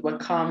with what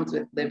comes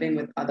with living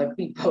with other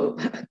people,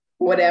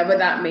 whatever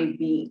that may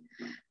be.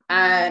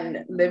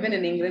 And living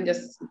in England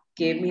just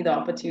gave me the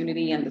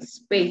opportunity and the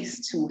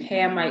space to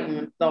hear my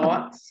own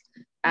thoughts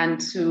and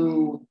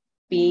to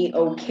be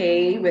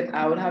okay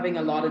without having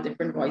a lot of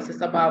different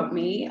voices about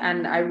me.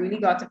 And I really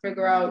got to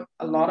figure out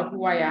a lot of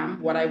who I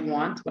am, what I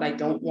want, what I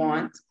don't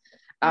want,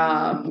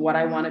 what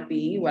I want to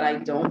be, what I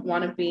don't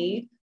want to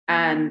be,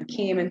 and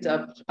came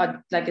into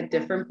a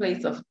different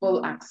place of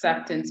full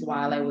acceptance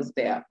while I was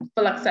there,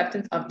 full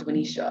acceptance of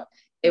Dwanisha.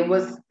 It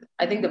was,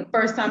 I think, the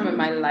first time in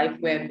my life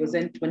where it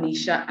wasn't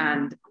Dwanisha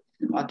and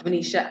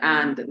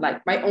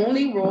like my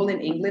only role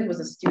in England was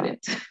a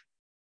student.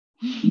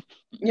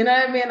 You know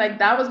what I mean? Like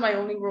that was my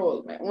only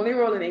role. My only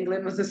role in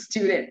England was a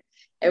student.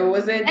 It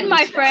wasn't. And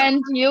my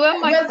friend, you were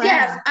my friend.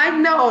 Yes, I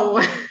know.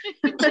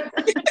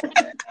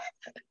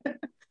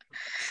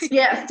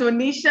 Yes, to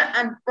Anisha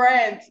and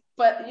friends.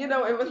 But you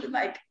know, it was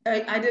like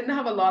I didn't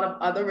have a lot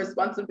of other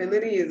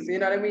responsibilities, you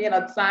know what I mean?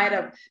 Outside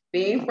of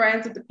being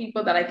friends with the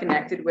people that I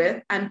connected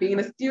with and being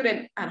a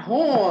student at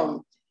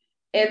home.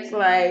 It's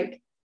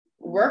like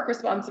work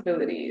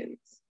responsibilities.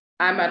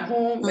 I'm at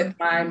home with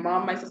my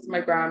mom, my sister,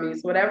 my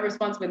Grammys, whatever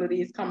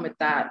responsibilities come with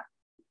that.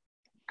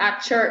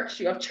 At church,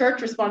 you have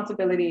church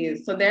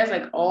responsibilities. So there's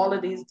like all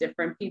of these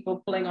different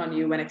people pulling on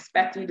you and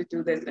expecting you to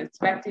do this and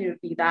expecting you to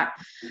be that.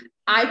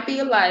 I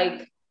feel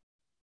like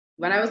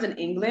when I was in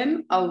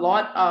England, a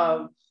lot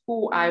of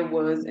who I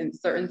was in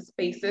certain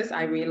spaces,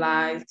 I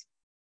realized,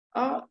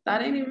 oh,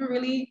 that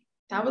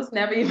was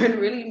never even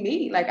really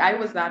me. Like I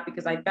was that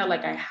because I felt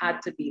like I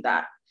had to be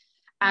that.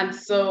 And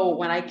so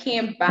when I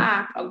came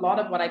back, a lot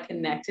of what I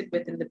connected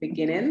with in the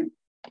beginning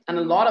and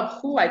a lot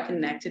of who I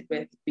connected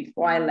with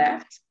before I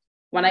left,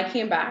 when I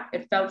came back,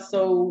 it felt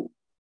so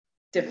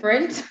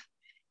different.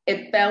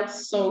 It felt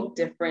so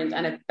different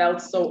and it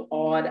felt so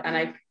odd.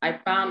 And I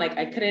found like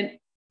I couldn't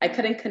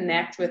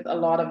connect with a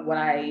lot of what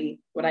I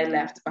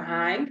left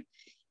behind.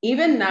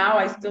 Even now,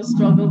 I still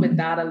struggle with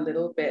that a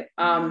little bit.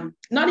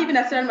 Not even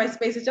necessarily in my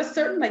space. It's just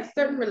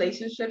certain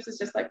relationships. It's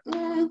just like,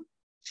 wow.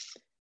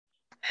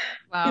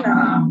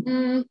 You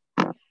know,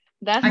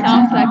 that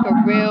sounds like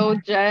a real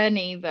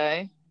journey,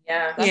 though.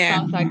 Yeah. That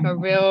sounds like a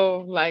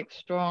real, like,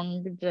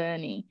 strong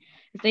journey.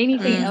 Is there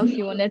anything else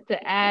you wanted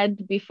to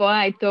add before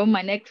I throw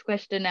my next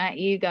question at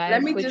you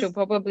guys, which will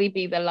probably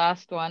be the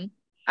last one?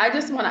 I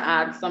just want to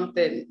add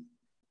something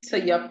to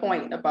your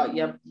point about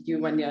you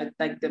and your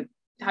like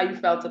how you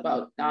felt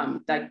about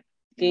like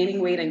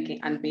gaining weight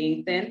and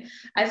being thin.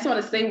 I just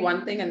want to say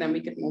one thing and then we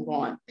can move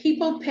on.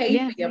 People pay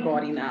for your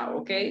body now,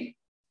 okay?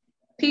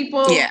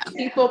 People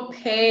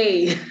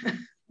pay.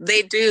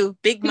 They do.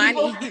 Big money.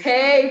 People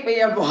pay for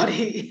your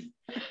body.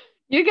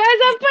 You guys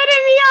are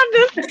putting me on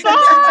the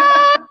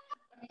spot.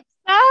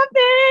 Stop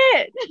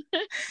it.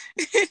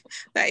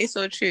 That is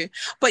so true.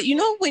 But you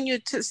know, when you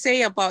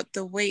say about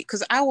the weight,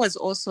 because I was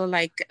also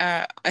like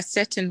a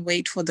certain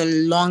weight for the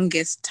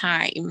longest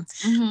time.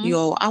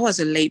 I was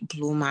a late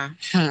bloomer.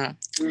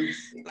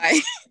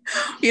 Like,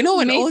 you know,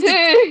 when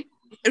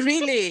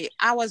really,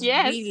 I was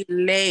really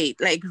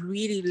late, like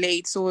really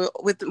late. So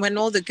when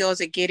all the girls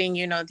are getting,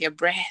 you know, their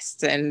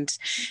breasts and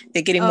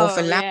they're getting more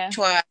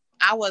voluptuous,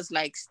 I was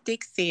like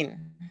stick thin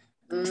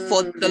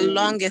for the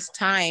longest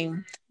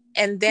time.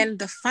 And then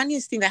the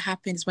funniest thing that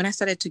happened is when I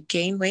started to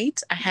gain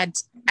weight, I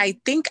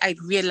think I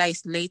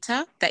realized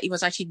later that it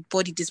was actually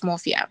body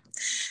dysmorphia.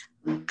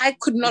 I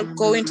could not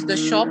go into the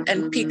shop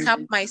and pick up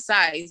my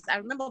size. I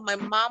remember my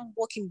mom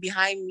walking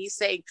behind me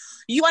saying,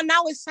 "You are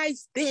now a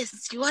size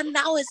this. You are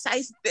now a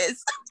size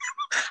this."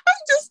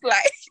 I'm just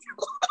like,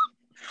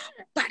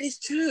 but it's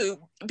true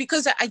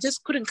because I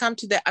just couldn't come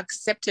to the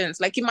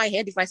acceptance. Like in my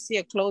head, if I see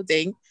a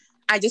clothing,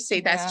 I just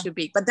say that's too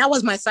big. But that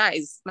was my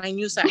size, my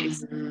new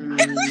size.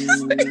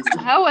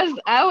 I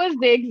was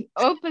the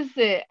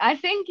opposite. I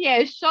think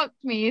it shocked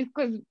me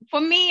because for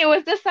me it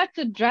was just such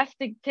a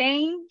drastic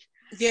change.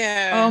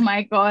 Yeah. Oh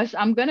my gosh,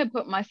 I'm gonna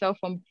put myself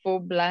on full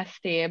blast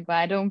here, but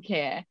I don't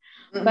care.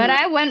 But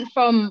I went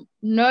from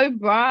no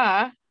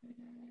bra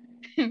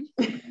to an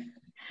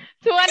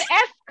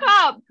F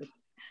cup.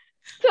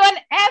 To an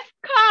F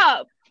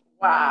cup.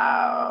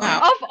 Wow.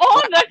 Of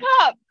all the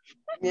cups.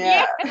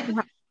 Yeah.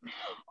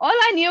 All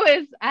I knew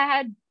is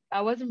I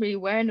wasn't really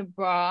wearing a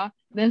bra.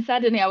 Then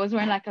suddenly I was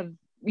wearing like a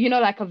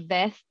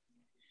vest.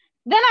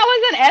 Then I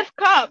was an F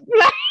cup.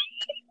 Like,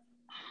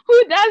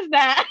 who does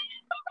that?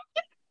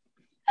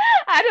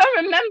 I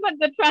don't remember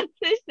the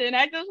transition.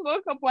 I just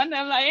woke up one day,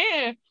 I'm like,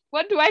 hey,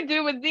 what do I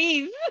do with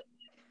these?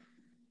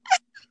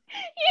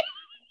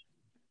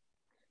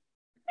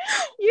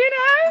 You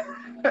know?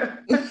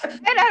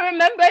 And I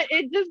remember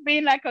it just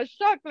being like a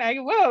shock, like,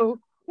 whoa,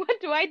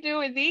 what do I do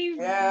with these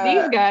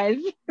guys?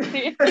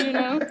 You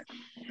know?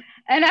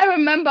 And I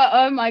remember,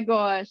 oh my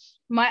gosh,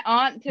 my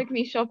aunt took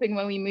me shopping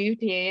when we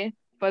moved here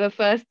for the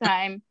first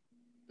time.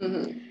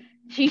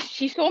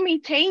 She saw me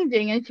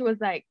changing and she was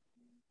like,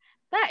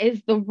 that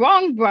is the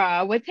wrong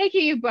bra. We're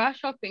taking you bra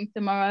shopping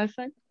tomorrow. I was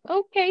like,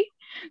 okay.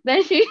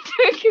 Then she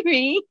took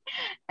me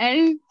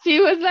and she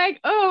was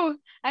like, oh,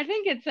 I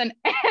think it's an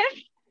F.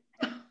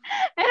 And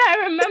I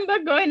remember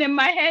going in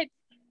my head,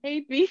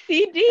 A, B,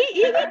 C, D,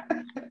 E.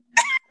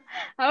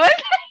 I was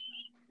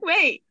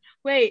like,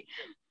 wait,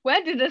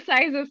 where did the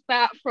sizes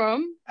start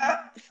from?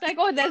 It's like,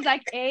 oh, there's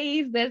like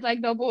A's, there's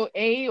like double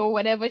A or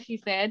whatever she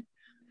said.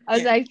 I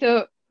was like,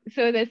 so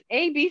there's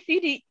A, B, C,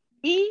 D,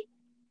 E.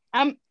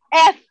 I'm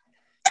F.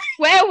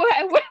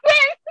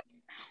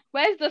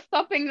 Where's the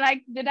stopping?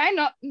 Like, did I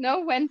not know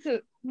when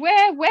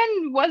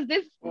was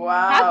this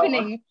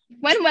happening?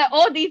 When were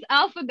all these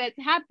alphabets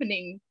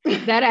happening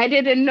that I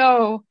didn't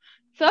know?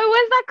 So it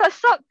was like a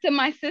shock to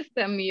my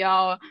system,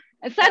 y'all.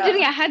 And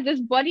suddenly I had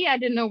this body I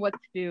didn't know what to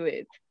do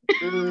with.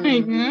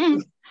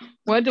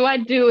 What do I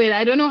do with?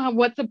 I don't know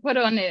what to put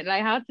on it,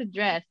 like how to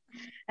dress.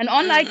 And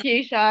unlike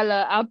you,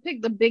 Charlotte, I'll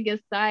pick the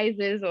biggest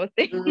sizes or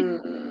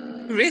things.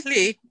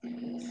 Really?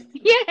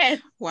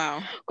 Yes.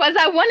 Wow. Because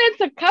I wanted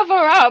to cover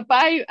up.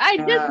 I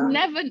just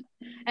never.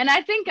 And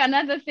I think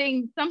another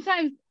thing,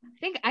 sometimes I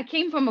think I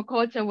came from a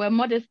culture where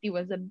modesty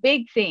was a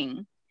big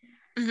thing.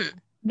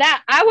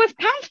 That I was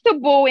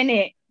comfortable in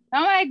it.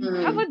 I'm like,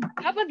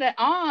 cover the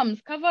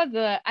arms,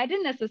 I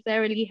didn't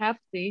necessarily have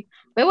to,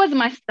 but it was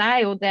my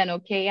style then,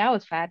 okay? I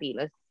was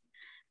fabulous.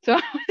 So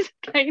I was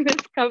like,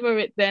 let's cover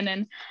it then,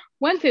 and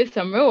went through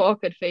some real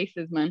awkward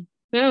faces, man.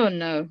 Oh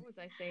no. What was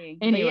I saying?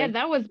 Anyway, but yeah,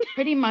 that was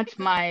pretty much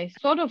my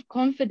sort of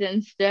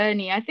confidence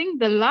journey. I think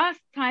the last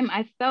time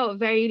I felt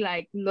very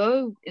like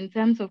low in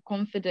terms of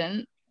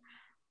confidence,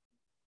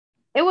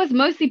 it was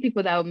mostly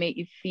people that would make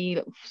you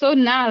feel. So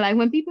now, like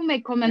when people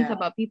make comments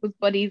about people's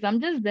bodies, I'm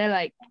just there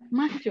like,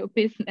 mind your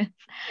business.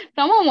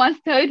 Someone once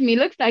told me,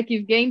 looks like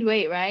you've gained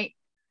weight, right?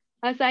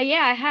 I was like,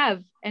 yeah, I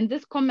have. And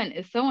this comment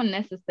is so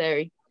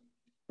unnecessary.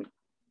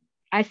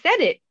 I said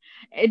it.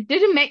 It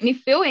didn't make me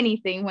feel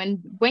anything.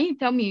 When you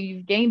tell me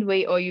you've gained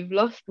weight or you've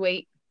lost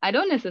weight, I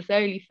don't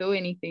necessarily feel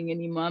anything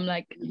anymore. I'm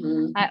like,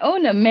 I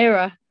own a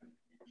mirror.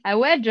 I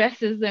wear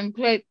dresses and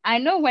clothes. I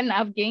know when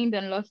I've gained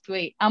and lost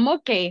weight. I'm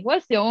okay.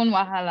 What's your own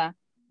wahala?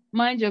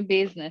 Mind your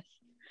business.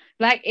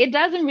 Like, it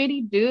doesn't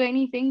really do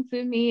anything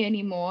to me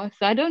anymore.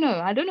 So I don't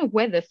know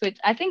where the switch.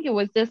 I think it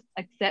was just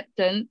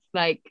acceptance.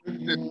 Like,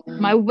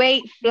 my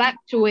weight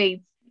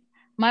fluctuates.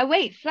 My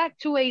weight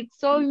fluctuates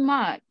so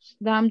much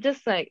that I'm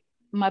just like,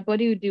 my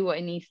body will do what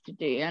it needs to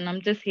do. And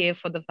I'm just here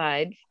for the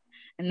vibes.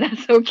 And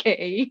that's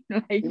okay.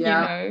 Like, you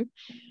know,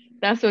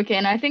 that's okay.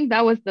 And I think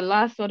that was the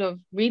last sort of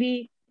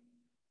really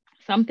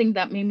something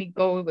that made me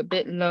go a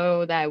bit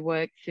low that I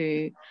worked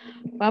through.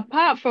 But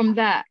apart from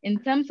that, in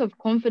terms of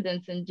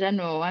confidence in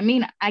general, I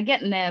mean, I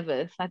get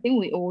nervous. I think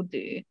we all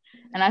do.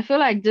 And I feel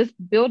like just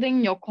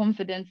building your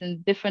confidence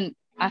in different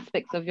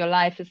aspects of your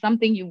life is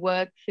something you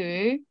work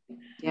through.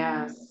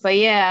 Yes. But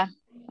yeah,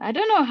 I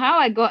don't know how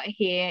I got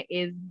here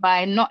is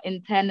by not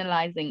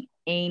internalizing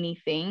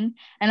anything.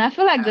 And I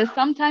feel like there's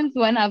sometimes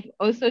when I've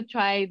also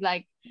tried,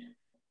 like,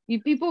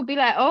 people be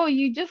like, oh,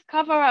 you just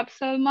cover up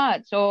so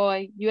much or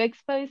you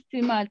expose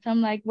too much. I'm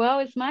like, well,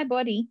 it's my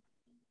body.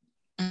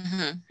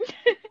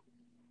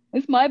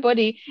 It's my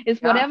body.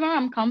 It's whatever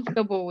I'm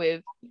comfortable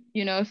with,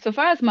 you know. So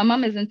far as my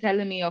mom isn't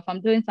telling me if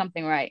I'm doing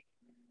something right,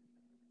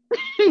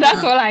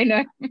 that's all I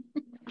know.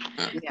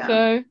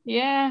 So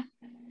yeah,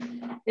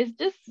 it's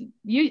just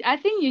I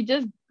think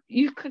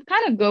you could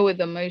kind of go with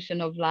the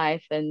motion of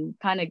life and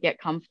kind of get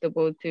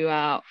comfortable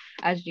throughout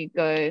as you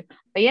go.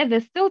 But yeah,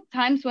 there's still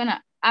times when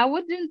I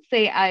wouldn't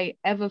say I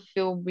ever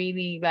feel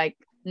really like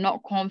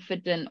not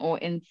confident or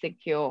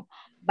insecure,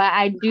 but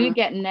I do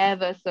get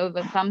nervous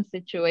over some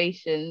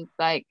situations.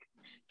 Like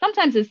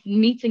sometimes it's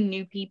meeting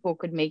new people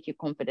could make you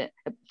confident,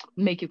 could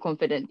make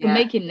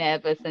you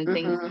nervous and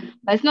things.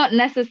 But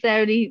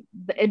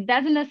it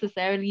doesn't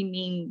necessarily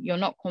mean you're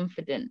not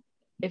confident,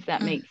 if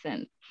that makes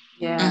sense.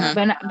 Yeah.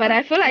 But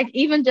I feel like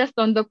even just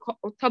on the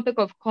topic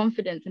of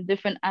confidence in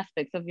different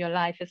aspects of your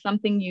life is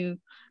something you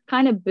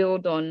kind of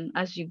build on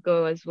as you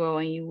go as well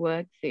and you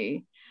work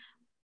through.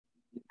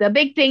 The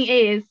big thing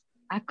is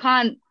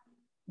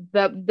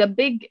the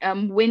big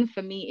win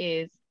for me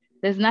is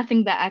there's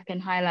nothing that I can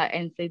highlight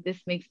and say this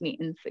makes me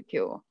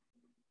insecure.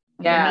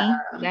 Yeah.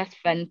 For me, that's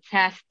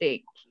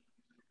fantastic.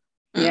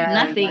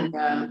 Yeah. Nothing.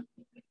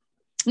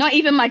 Not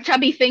even my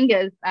chubby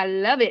fingers. I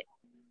love it.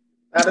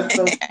 That is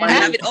so funny. I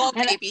love it all,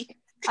 baby.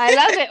 I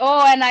love it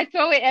all, and I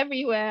throw it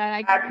everywhere.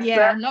 Like,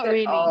 yeah, not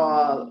really.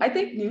 I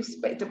think new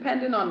space,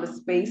 depending on the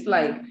space,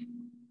 like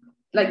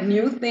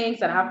new things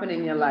that happen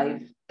in your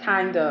life,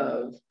 kind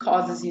of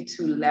causes you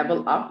to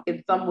level up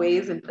in some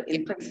ways in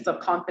places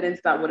of confidence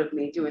that would have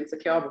made you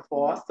insecure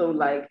before. So,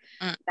 like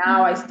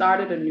now, I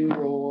started a new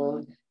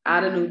role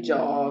at a new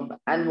job,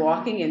 and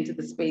walking into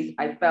the space,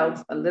 I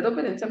felt a little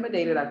bit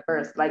intimidated at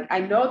first. Like, I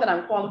know that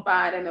I'm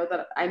qualified.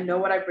 I know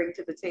what I bring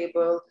to the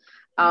table.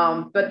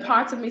 But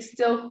parts of me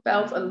still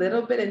felt a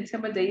little bit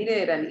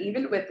intimidated. And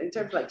even in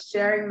terms of like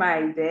sharing my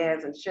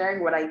ideas and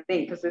sharing what I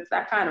think, because it's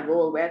that kind of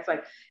role where it's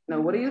like, you know,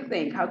 what do you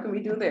think? How can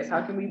we do this?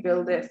 How can we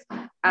build this?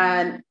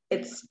 And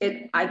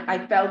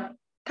I felt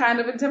kind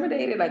of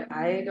intimidated. Like,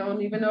 I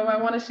don't even know if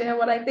I want to share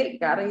what I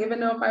think. I don't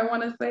even know if I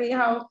want to say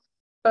how.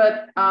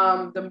 But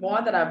the more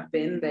that I've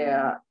been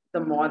there, the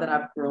more that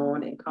I've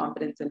grown in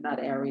confidence in that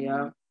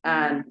area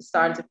and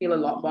started to feel a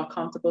lot more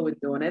comfortable with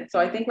doing it. So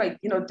I think, like,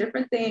 you know,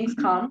 different things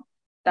come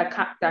that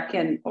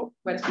can, oh,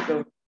 where did she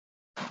go?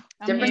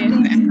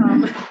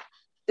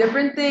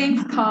 Different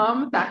things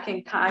come that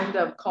can kind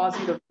of cause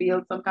you to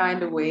feel some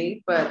kind of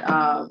way. But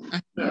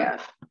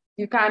yeah,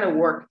 you kind of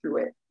work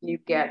through it. You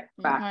get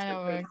back to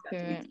a place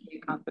that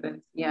you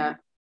confidence. Yeah.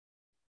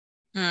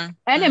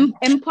 And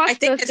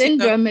imposter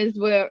syndrome is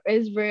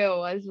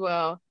real as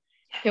well.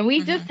 Can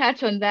we just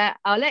touch on that?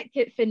 I'll let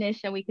Kit finish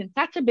and we can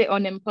touch a bit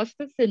on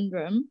imposter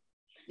syndrome.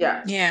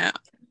 Yeah. Yeah.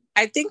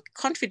 I think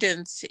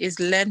confidence is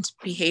learned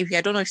behavior.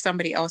 I don't know if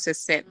somebody else has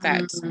said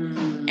that.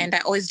 And I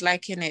always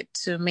liken it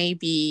to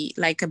maybe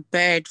like a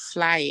bird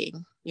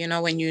flying. You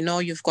know, when you know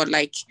you've got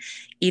like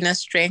inner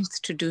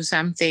strength to do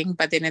something,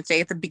 but then at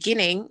the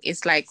beginning,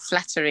 it's like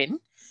flattering.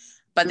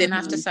 But then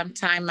after some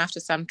time,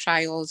 after some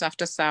trials,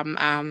 after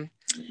some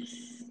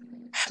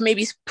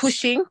maybe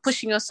pushing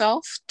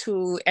yourself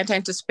to enter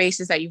into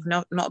spaces that you've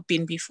not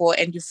been before,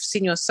 and you've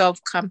seen yourself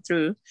come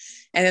through.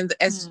 And then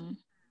as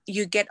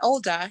you get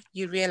older,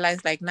 you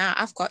realize like, nah,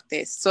 I've got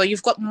this. So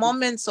you've got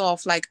moments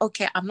of like,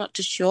 okay, I'm not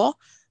too sure.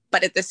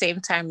 But at the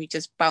same time, you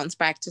just bounce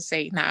back to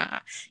say, nah,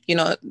 you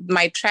know,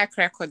 my track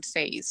record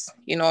says,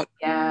 you know,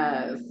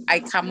 yes, I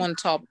come on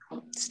top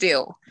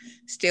still.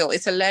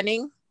 It's a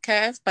learning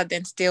curve, but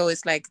then still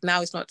it's like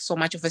now it's not so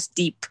much of a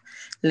steep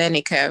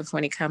learning curve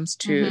when it comes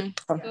to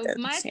confidence.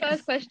 So my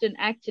first question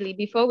actually,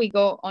 before we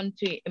go on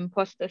to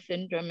imposter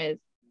syndrome, is,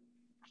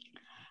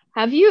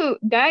 have you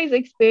guys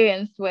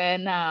experienced where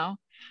now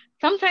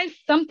sometimes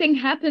something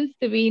happens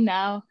to me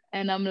now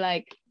and I'm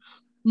like,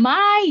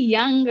 my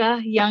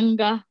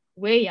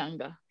way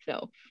younger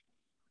self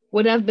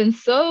would have been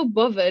so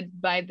bothered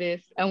by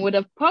this and would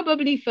have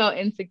probably felt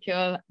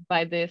insecure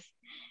by this.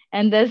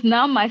 And there's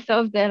now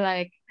myself there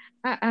like,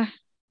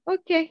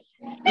 okay,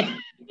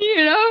 you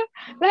know,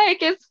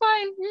 like it's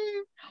fine,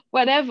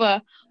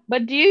 whatever.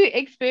 But do you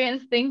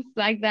experience things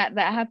like that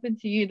happen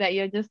to you that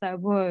you're just like,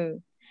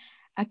 whoa,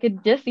 I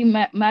could just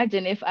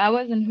imagine if I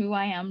wasn't who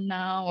I am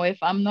now, or if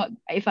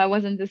I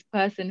wasn't this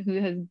person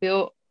who has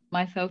built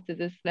myself to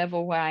this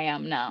level where I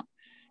am now,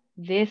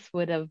 this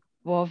would have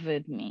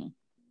bothered me.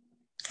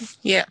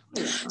 Yeah.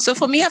 So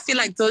for me, I feel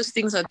like those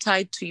things are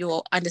tied to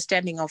your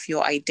understanding of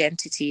your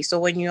identity. So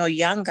when you're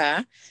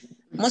younger,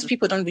 most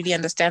people don't really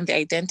understand their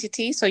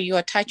identity. So you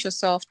attach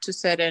yourself to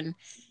certain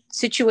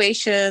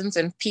situations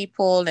and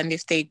people. And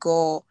if they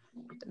go,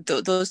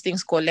 those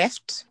things go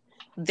left,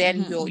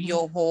 then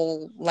your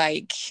whole,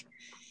 like,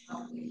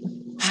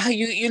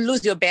 you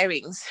lose your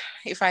bearings,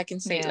 if I can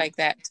say it like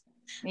that.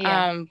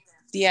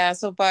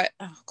 So, but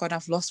oh God,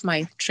 I've lost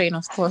my train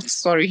of thought.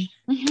 Sorry.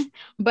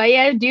 But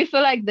yeah, do you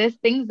feel like there's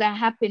things that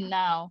happen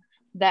now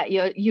that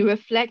you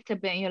reflect a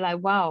bit and you're like,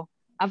 wow,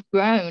 I've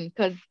grown?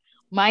 Because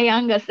my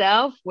younger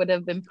self would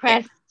have been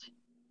pressed.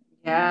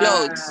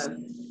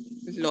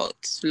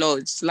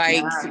 Loads,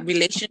 like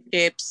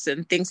relationships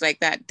and things like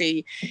that.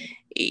 They,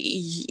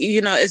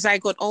 you know, as I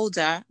got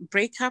older,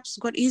 breakups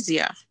got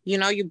easier. You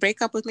know, you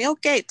break up with me,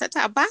 okay,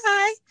 ta-ta,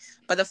 bye.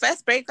 But the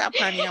first breakup,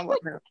 honey, I'm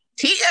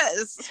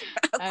tears.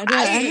 I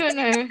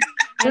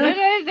don't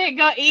know if they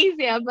got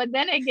easier, but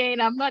then again,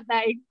 I'm not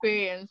that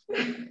experienced.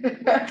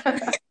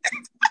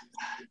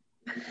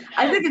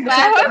 I think it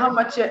depends on how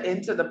much you're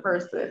into the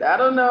person. I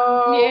don't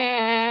know.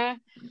 Yeah,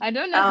 I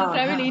don't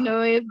necessarily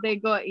know if they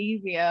got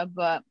easier,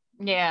 but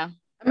yeah.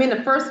 I mean,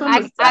 the first one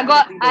was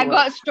I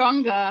got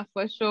stronger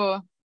for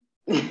sure.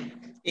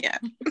 Yeah.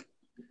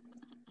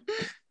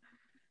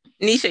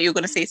 Nisha, you're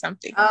gonna say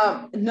something?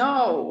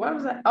 No. What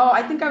was I? Oh,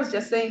 I think I was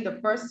just saying the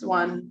first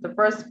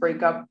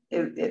breakup,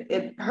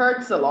 it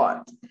hurts a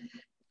lot.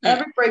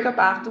 Every breakup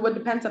afterward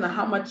depends on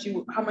how much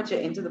you're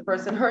into the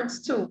person,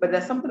 hurts too. But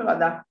there's something about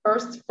that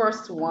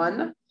first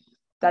one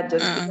that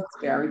just feels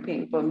very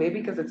painful.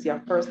 Maybe because it's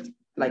your first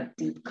like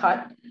deep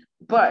cut,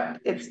 but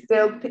it's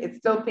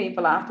still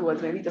painful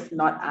afterwards. Maybe just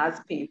not as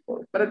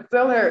painful, but it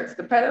still hurts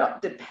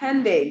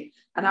depending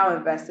on how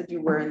invested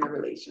you were in the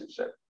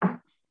relationship.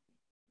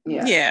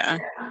 Yeah.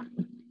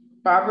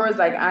 Barbara is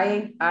like,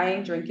 I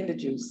ain't drinking the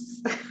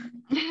juice.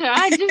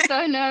 I just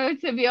don't know,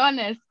 to be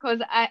honest,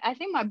 because I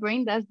think my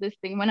brain does this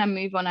thing. When I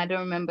move on, I don't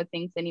remember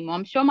things anymore.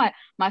 I'm sure my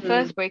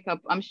first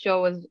breakup, I'm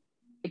sure, was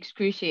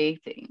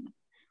excruciating.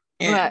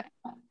 But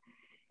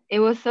it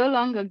was so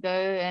long ago,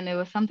 and it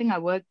was something I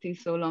worked through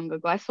so long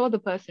ago. I saw the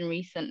person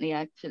recently,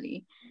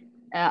 actually,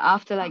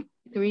 after like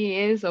 3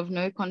 years of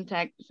no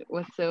contact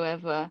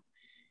whatsoever.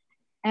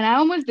 And I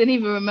almost didn't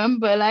even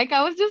remember. Like,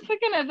 I was just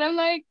looking at them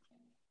like,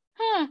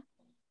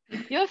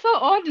 you're so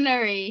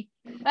ordinary.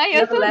 Like,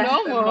 you're so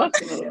normal.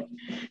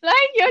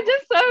 Like,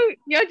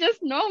 you're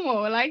just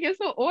normal. Like, you're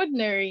so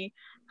ordinary.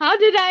 How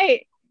did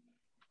I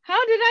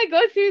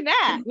go through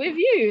that with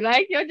you?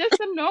 Like, you're just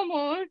a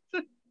normal.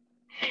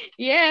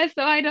 Yeah,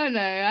 so I don't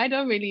know. I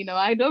don't really know.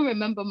 I don't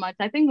remember much.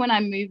 I think when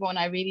I move on,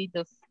 I really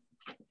just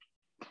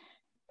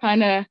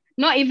kind of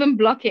not even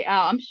block it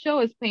out. I'm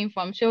sure it's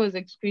painful. I'm sure it's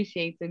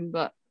excruciating,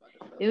 but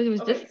it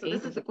was just. So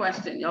this is the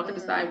question. Y'all can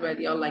decide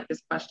whether y'all like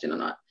this question or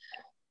not.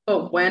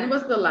 But when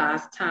was the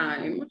last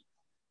time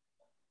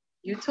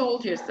you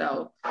told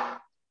yourself,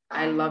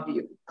 I love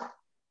you?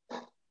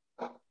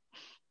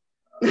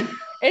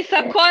 It's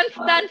a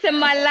constant in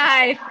my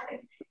life.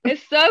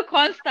 It's so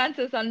constant,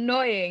 it's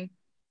annoying.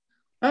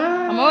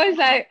 I'm always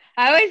like,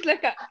 I always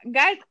look at,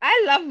 guys,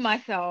 I love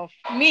myself.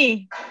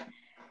 Me.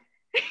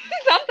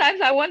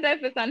 Sometimes I wonder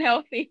if it's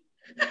unhealthy.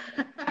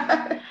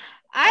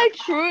 I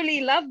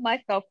truly love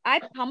myself. I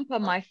pamper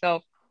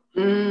myself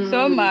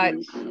so much.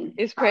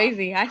 It's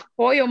crazy. I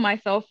spoil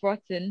myself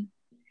rotten.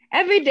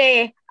 Every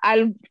day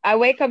I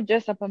wake up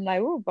dressed up. I'm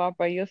like, oh,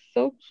 Barbara, you're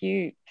so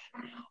cute.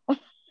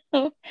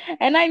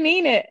 And I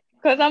mean it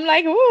because I'm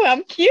like, oh,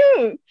 I'm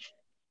cute.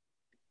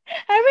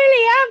 I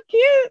really am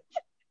cute.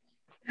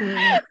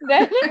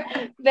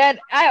 Then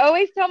I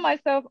always tell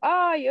myself,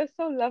 oh, you're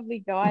so lovely,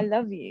 girl. I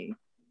love you.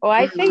 Or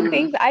I say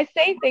things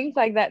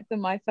like that to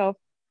myself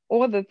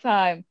all the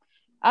time.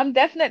 I'm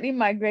definitely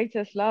my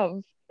greatest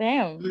love.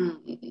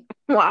 Damn.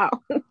 Wow.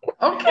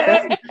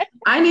 Okay.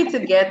 I need to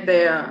get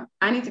there.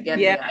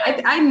 There.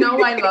 I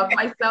know I love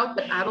myself,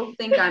 but I don't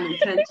think I'm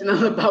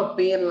intentional about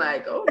being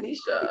like, oh,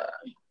 Nisha,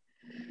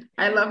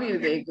 I love you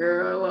today,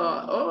 girl.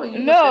 Or, oh, you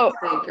look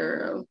good today,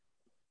 girl.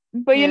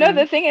 But you know,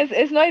 the thing is,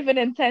 it's not even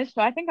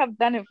intentional. I think I've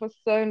done it for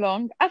so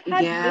long. I've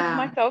had this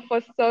myself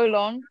for so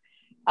long.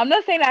 I'm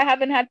not saying I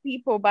haven't had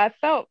people, but I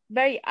felt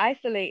very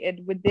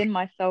isolated within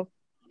myself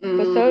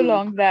for so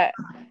long that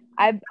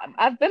I've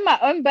been my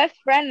own best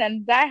friend,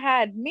 and that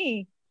had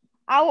me.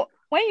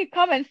 When you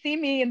come and see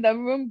me in the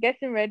room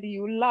getting ready,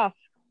 you laugh.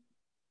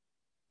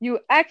 You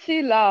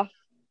actually laugh.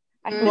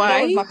 I sit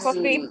there with my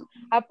coffee.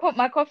 I put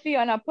my coffee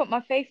on. I put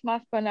my face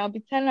mask on. I'll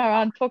be turning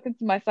around talking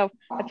to myself.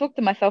 I talk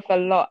to myself a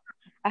lot.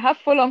 I have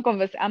full-on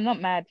conversation. I'm not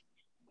mad.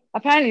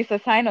 Apparently, it's a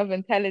sign of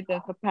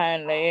intelligence.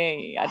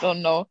 Apparently, I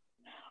don't know.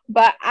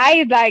 But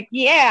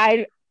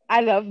I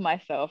love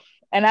myself,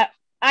 and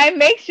I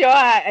make sure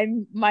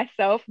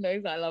myself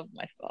knows I love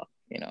myself.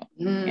 You know.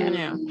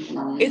 Yeah.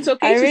 It's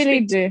okay. I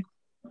really do.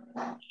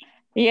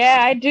 Yeah,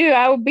 I do.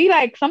 I will be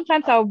like,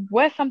 sometimes I'll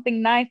wear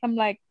something nice. I'm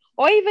like,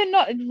 or even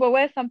not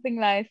wear something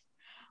nice.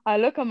 I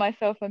look at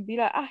myself and be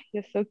like,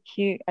 you're so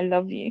cute. I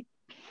love you.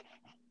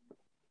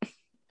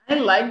 I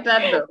like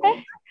that though.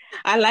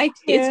 I like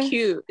it. It's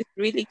cute. It's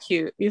really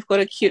cute. You've got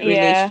a cute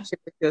relationship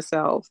with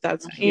yourself.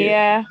 That's cute.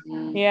 Yeah.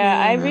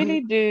 I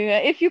really do.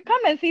 If you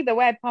come and see the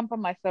way I pamper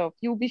myself,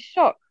 you'll be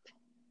shocked.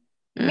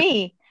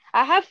 Me,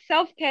 I have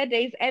self-care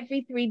days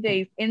every 3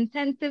 days,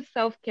 intensive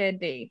self-care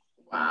days.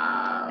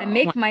 Wow. I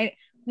make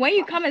when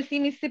you come and see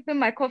me sipping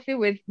my coffee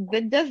with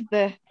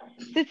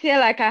sit here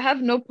like I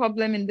have no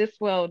problem in this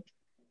world.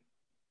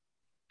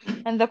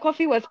 And the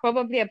coffee was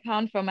probably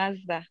 £1 from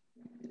Asda.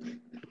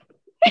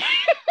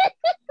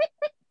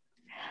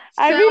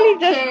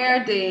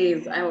 Self-care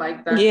days. I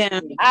like that. Yeah.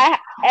 Too.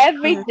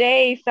 Every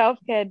day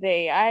self-care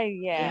day.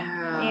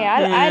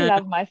 I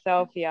love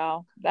myself,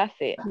 y'all. That's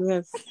it.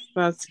 Yes,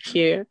 that's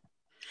cute.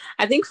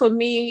 I think for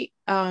me,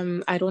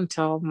 I don't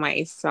tell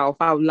myself.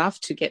 I would love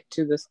to get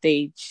to the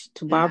stage,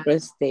 to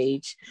Barbara's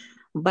stage,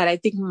 but I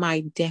think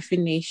my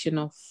definition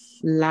of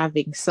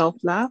loving,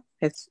 self-love,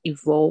 has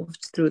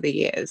evolved through the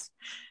years.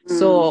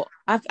 So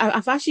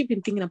I've actually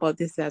been thinking about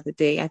this the other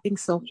day. I think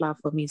self-love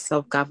for me is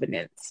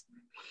self-governance.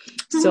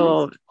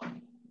 So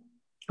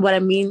what I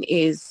mean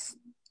is,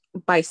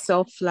 by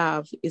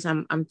self-love is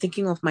I'm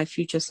thinking of my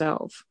future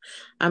self.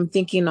 I'm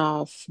thinking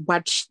of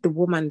what the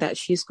woman that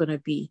she's going to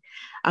be.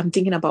 I'm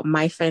thinking about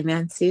my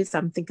finances.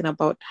 I'm thinking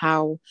about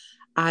how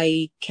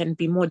I can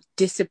be more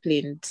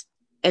disciplined.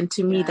 And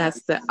to me,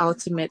 that's the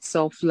ultimate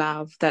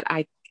self-love that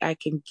I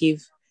can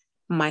give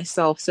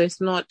myself. So it's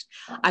not,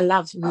 I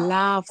love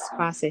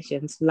spa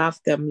sessions, love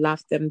them.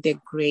 They're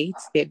great.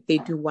 They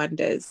do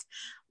wonders.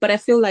 But I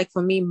feel like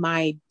for me,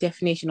 my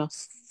definition of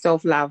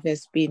self-love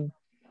has been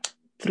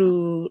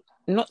through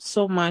not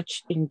so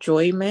much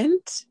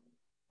enjoyment.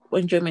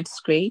 Enjoyment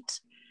is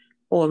great,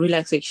 or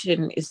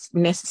relaxation is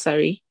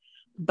necessary,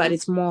 but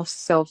it's more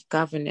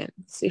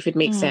self-governance, if it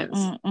makes sense.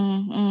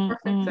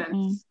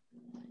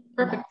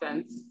 Perfect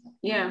sense.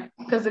 Yeah,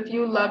 because if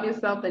you love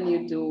yourself, then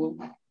you do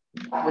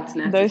what's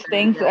necessary. Those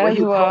things as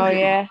well,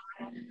 yeah.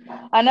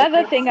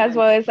 Another thing as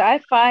well is I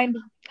find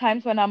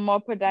times when I'm more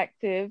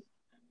productive,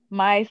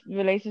 my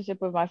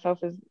relationship with myself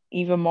is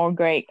even more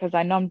great because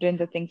I know I'm doing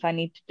the things I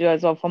need to do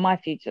as well for my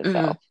future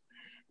self.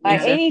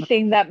 Like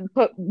anything that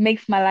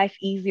makes my life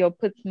easy or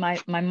puts my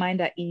mind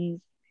at ease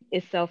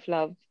is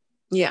self-love.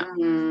 Yeah.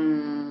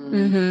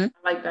 I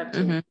like that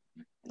too.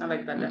 I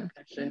like that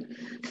definition.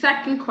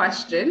 Second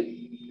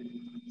question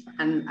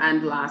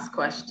and last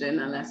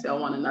question, unless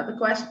y'all want another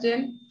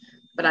question,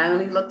 but I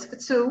only looked for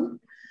 2.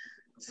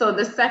 So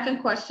the second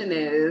question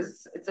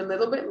is, it's a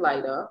little bit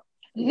lighter.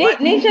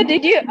 Nisha,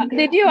 did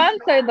you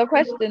answer the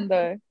question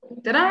though?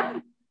 Did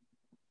I?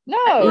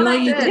 No,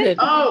 you didn't.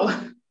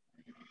 Oh,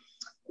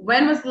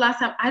 when was the last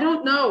time? I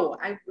don't know.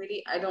 I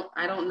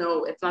don't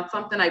know. It's not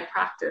something I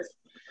practice.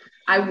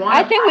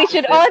 I think we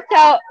should all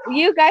tell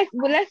you guys.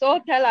 Well, let's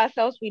all tell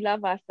ourselves we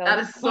love ourselves. That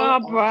is so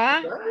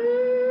Barbara,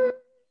 awesome.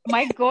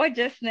 My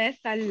gorgeousness,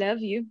 I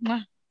love you.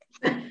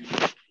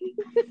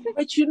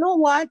 But you know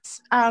what?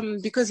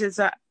 Because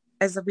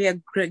as we are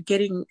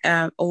getting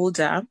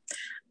older,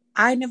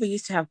 I never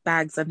used to have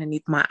bags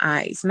underneath my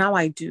eyes. Now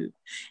I do.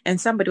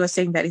 And somebody was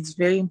saying that it's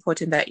very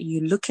important that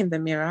you look in the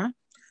mirror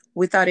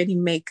without any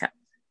makeup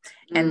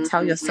and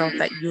tell yourself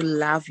that you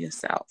love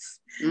yourself.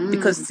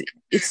 Because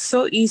it's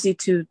so easy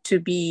to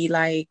be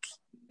like,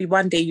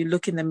 one day you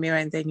look in the mirror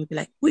and then you'll be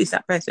like, who is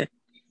that person?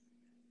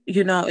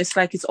 You know, it's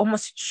like, it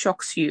almost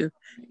shocks you.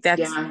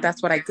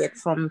 That's what I get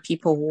from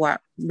people who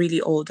are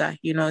really older.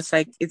 You know, it's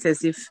like, it's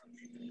as if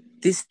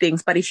these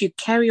things. But if you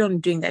carry on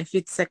doing that, if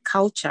it's a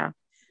culture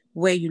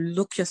where you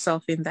look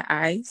yourself in the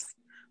eyes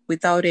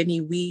without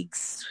any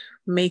wigs,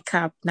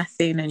 makeup,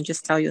 nothing, and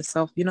just tell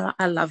yourself, you know what,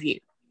 I love you.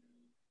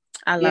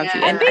 I love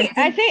you. And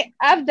I think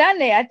I've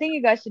done it. I think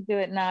you guys should do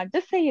it now.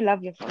 Just say you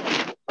love yourself.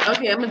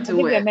 Okay, I'm gonna do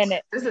it. Give you a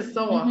minute. This is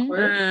so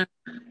awkward.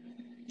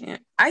 Yeah.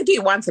 I do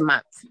it once a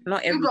month,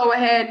 not every. You go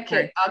ahead,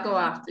 Kit. I'll go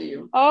after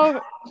you. Oh,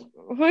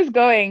 who's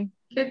going?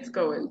 Kit's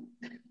going.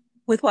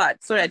 With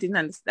what? Sorry, I didn't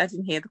understand. I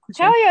didn't hear the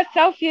question. Tell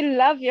yourself you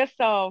love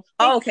yourself.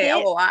 Oh, okay.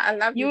 Kit, I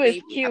love you,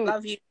 baby. Cute. I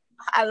love you.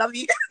 I love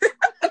you.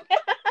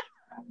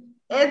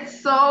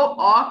 It's so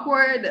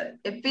awkward.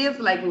 It feels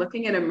like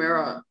looking in a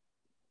mirror.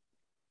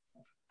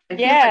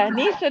 Yeah,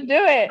 Nisha,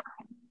 do it.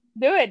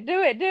 Do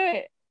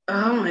it.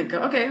 Oh my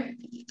God. Okay.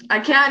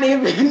 I can't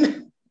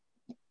even.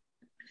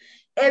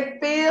 It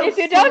feels. If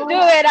you don't do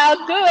it,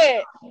 I'll do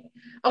it.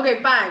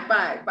 Okay, fine.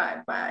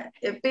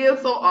 It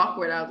feels so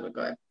awkward. I'll do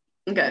it.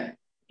 Okay.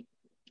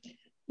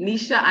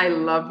 Nisha, I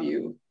love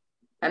you.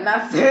 And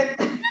that's it.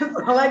 That's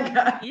all I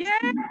got. Yeah.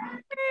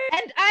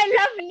 And I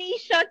love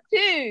Nisha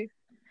too.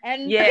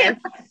 And yes.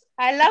 Kids.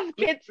 I love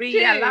kids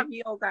too. I love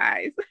you all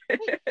guys.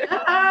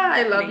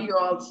 I love you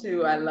all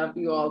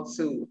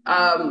too.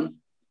 I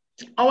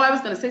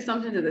was gonna say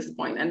something to this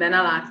point, and then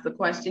I'll ask the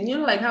question. You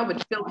know, like how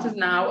with filters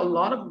now, a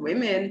lot of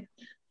women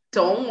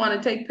don't want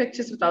to take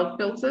pictures without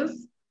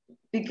filters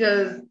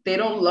because they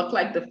don't look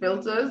like the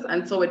filters.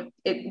 And so it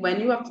when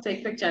you have to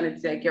take a picture and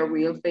it's like your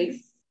real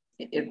face,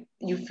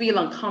 you feel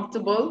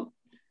uncomfortable.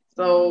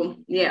 So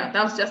yeah,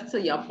 that was just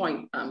to your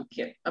point,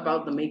 Kit,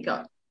 about the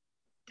makeup.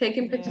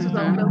 Taking pictures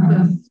without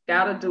filters,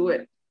 gotta do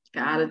it.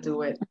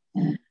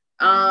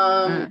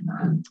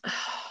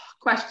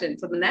 Question.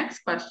 So the next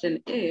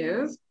question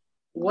is,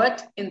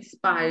 what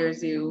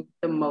inspires you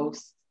the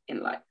most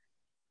in life?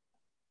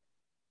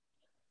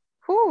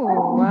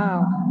 Oh,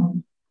 wow.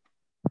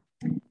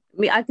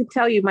 I could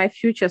tell you my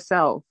future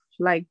self,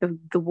 like the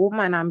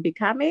woman I'm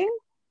becoming,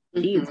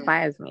 she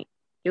inspires me.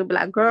 You'll be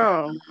like,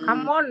 girl,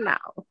 come on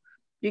now.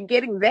 You're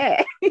getting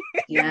there.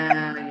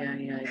 Yeah.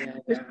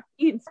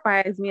 She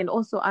inspires me, and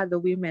also other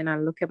women. I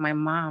look at my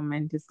mom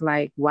and it's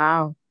like,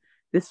 wow,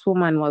 this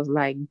woman was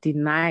like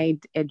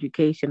denied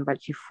education,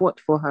 but she fought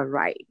for her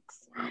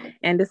rights.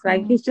 And it's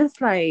like, it's just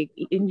like,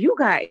 in you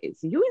guys,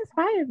 you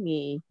inspire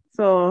me.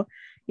 So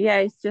yeah,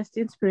 it's just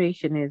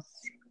inspiration is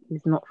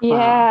not far.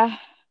 Yeah,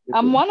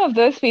 I'm one of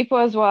those people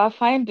as well. I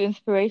find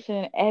inspiration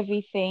in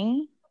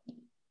everything,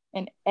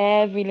 in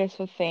every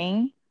little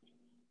thing.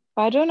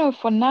 But I don't know,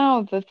 for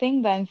now, the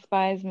thing that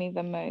inspires me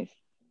the most.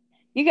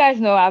 You guys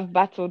know I've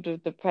battled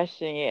with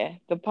depression, yeah.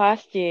 The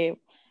past year.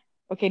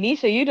 Okay,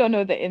 Nisha, you don't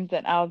know the ins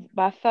and outs,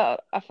 but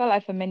I felt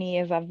like for many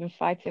years I've been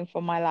fighting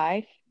for my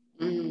life.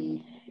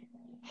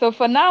 So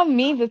for now,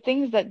 me, the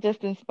things that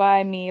just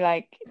inspire me,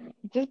 like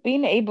just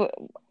being able,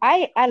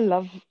 I'm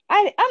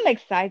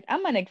excited.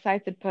 I'm an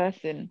excited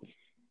person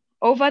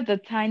over the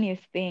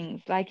tiniest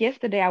things. Like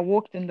yesterday, I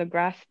walked in the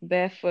grass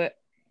barefoot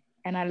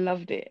and I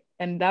loved it.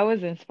 And that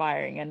was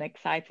inspiring and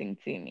exciting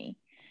to me.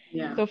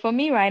 Yeah. So for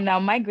me right now,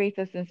 my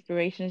greatest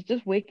inspiration is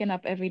just waking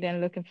up every day and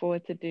looking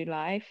forward to do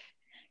life.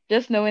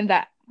 Just knowing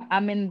that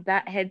I'm in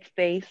that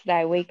headspace that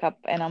I wake up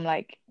and I'm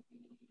like,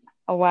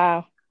 oh,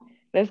 wow,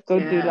 let's go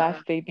do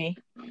life, baby.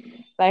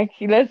 Like,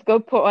 let's go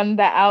put on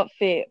that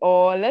outfit,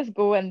 or let's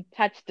go and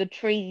touch the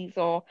trees,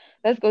 or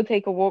let's go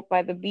take a walk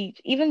by the beach.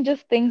 Even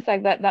just things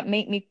like that that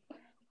make me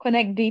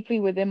connect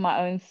deeply within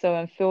my own soul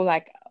and feel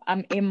like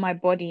I'm in my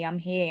body, I'm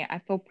here, I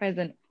feel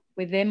present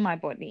within my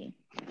body.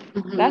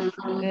 That's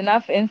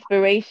enough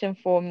inspiration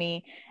for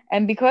me.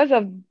 And because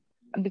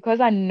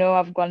I know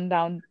I've gone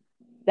down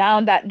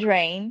that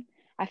drain,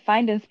 I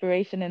find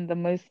inspiration in the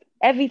most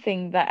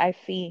everything that I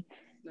see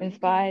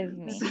inspires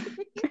me.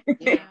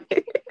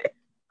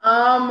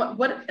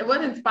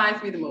 What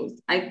inspires me the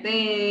most? I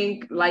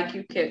think, like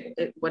you,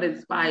 Kit, what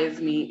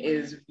inspires me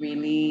is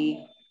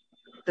really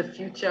the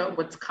future,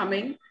 what's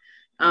coming.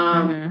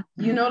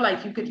 You know,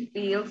 like you could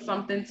feel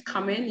something's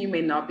coming. You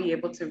may not be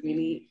able to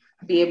really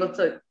be able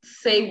to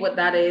say what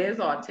that is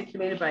or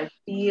articulate it, but I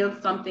feel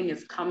something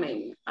is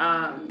coming.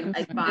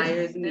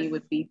 Inspires me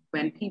would be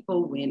when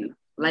people win.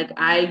 Like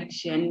I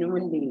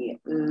genuinely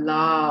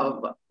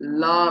love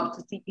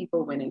to see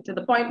people winning to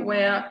the point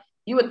where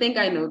you would think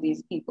I know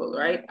these people,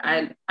 right?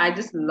 I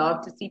just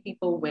love to see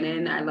people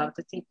winning. I love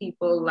to see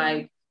people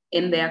like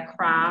in their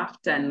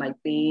craft and like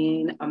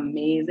being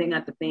amazing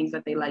at the things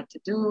that they like to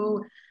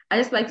do. I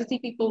just like to see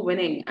people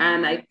winning.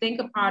 And I think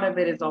a part of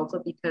it is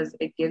also because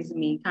it gives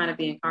me kind of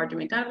the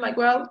encouragement, kind of like,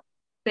 well,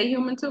 they're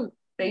human too.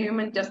 They're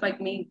human just like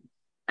me.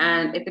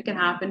 And if it can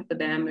happen for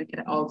them, it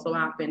can also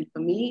happen for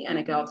me, and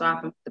it can also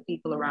happen for the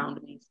people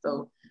around me.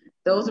 So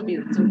those would be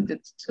the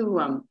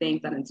two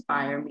things that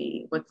inspire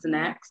me. What's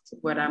next,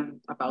 what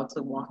I'm about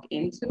to walk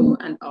into,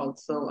 and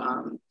also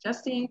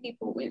just seeing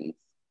people win.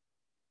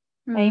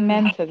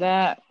 Amen to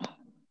that.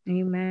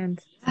 Amen.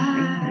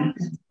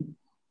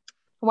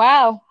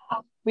 Wow.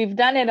 We've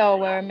done it all.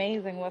 We're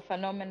amazing. We're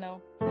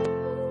phenomenal.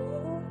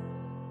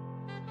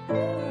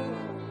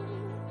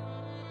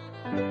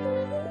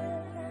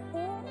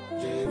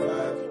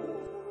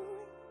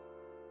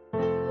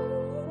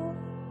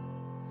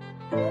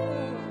 you.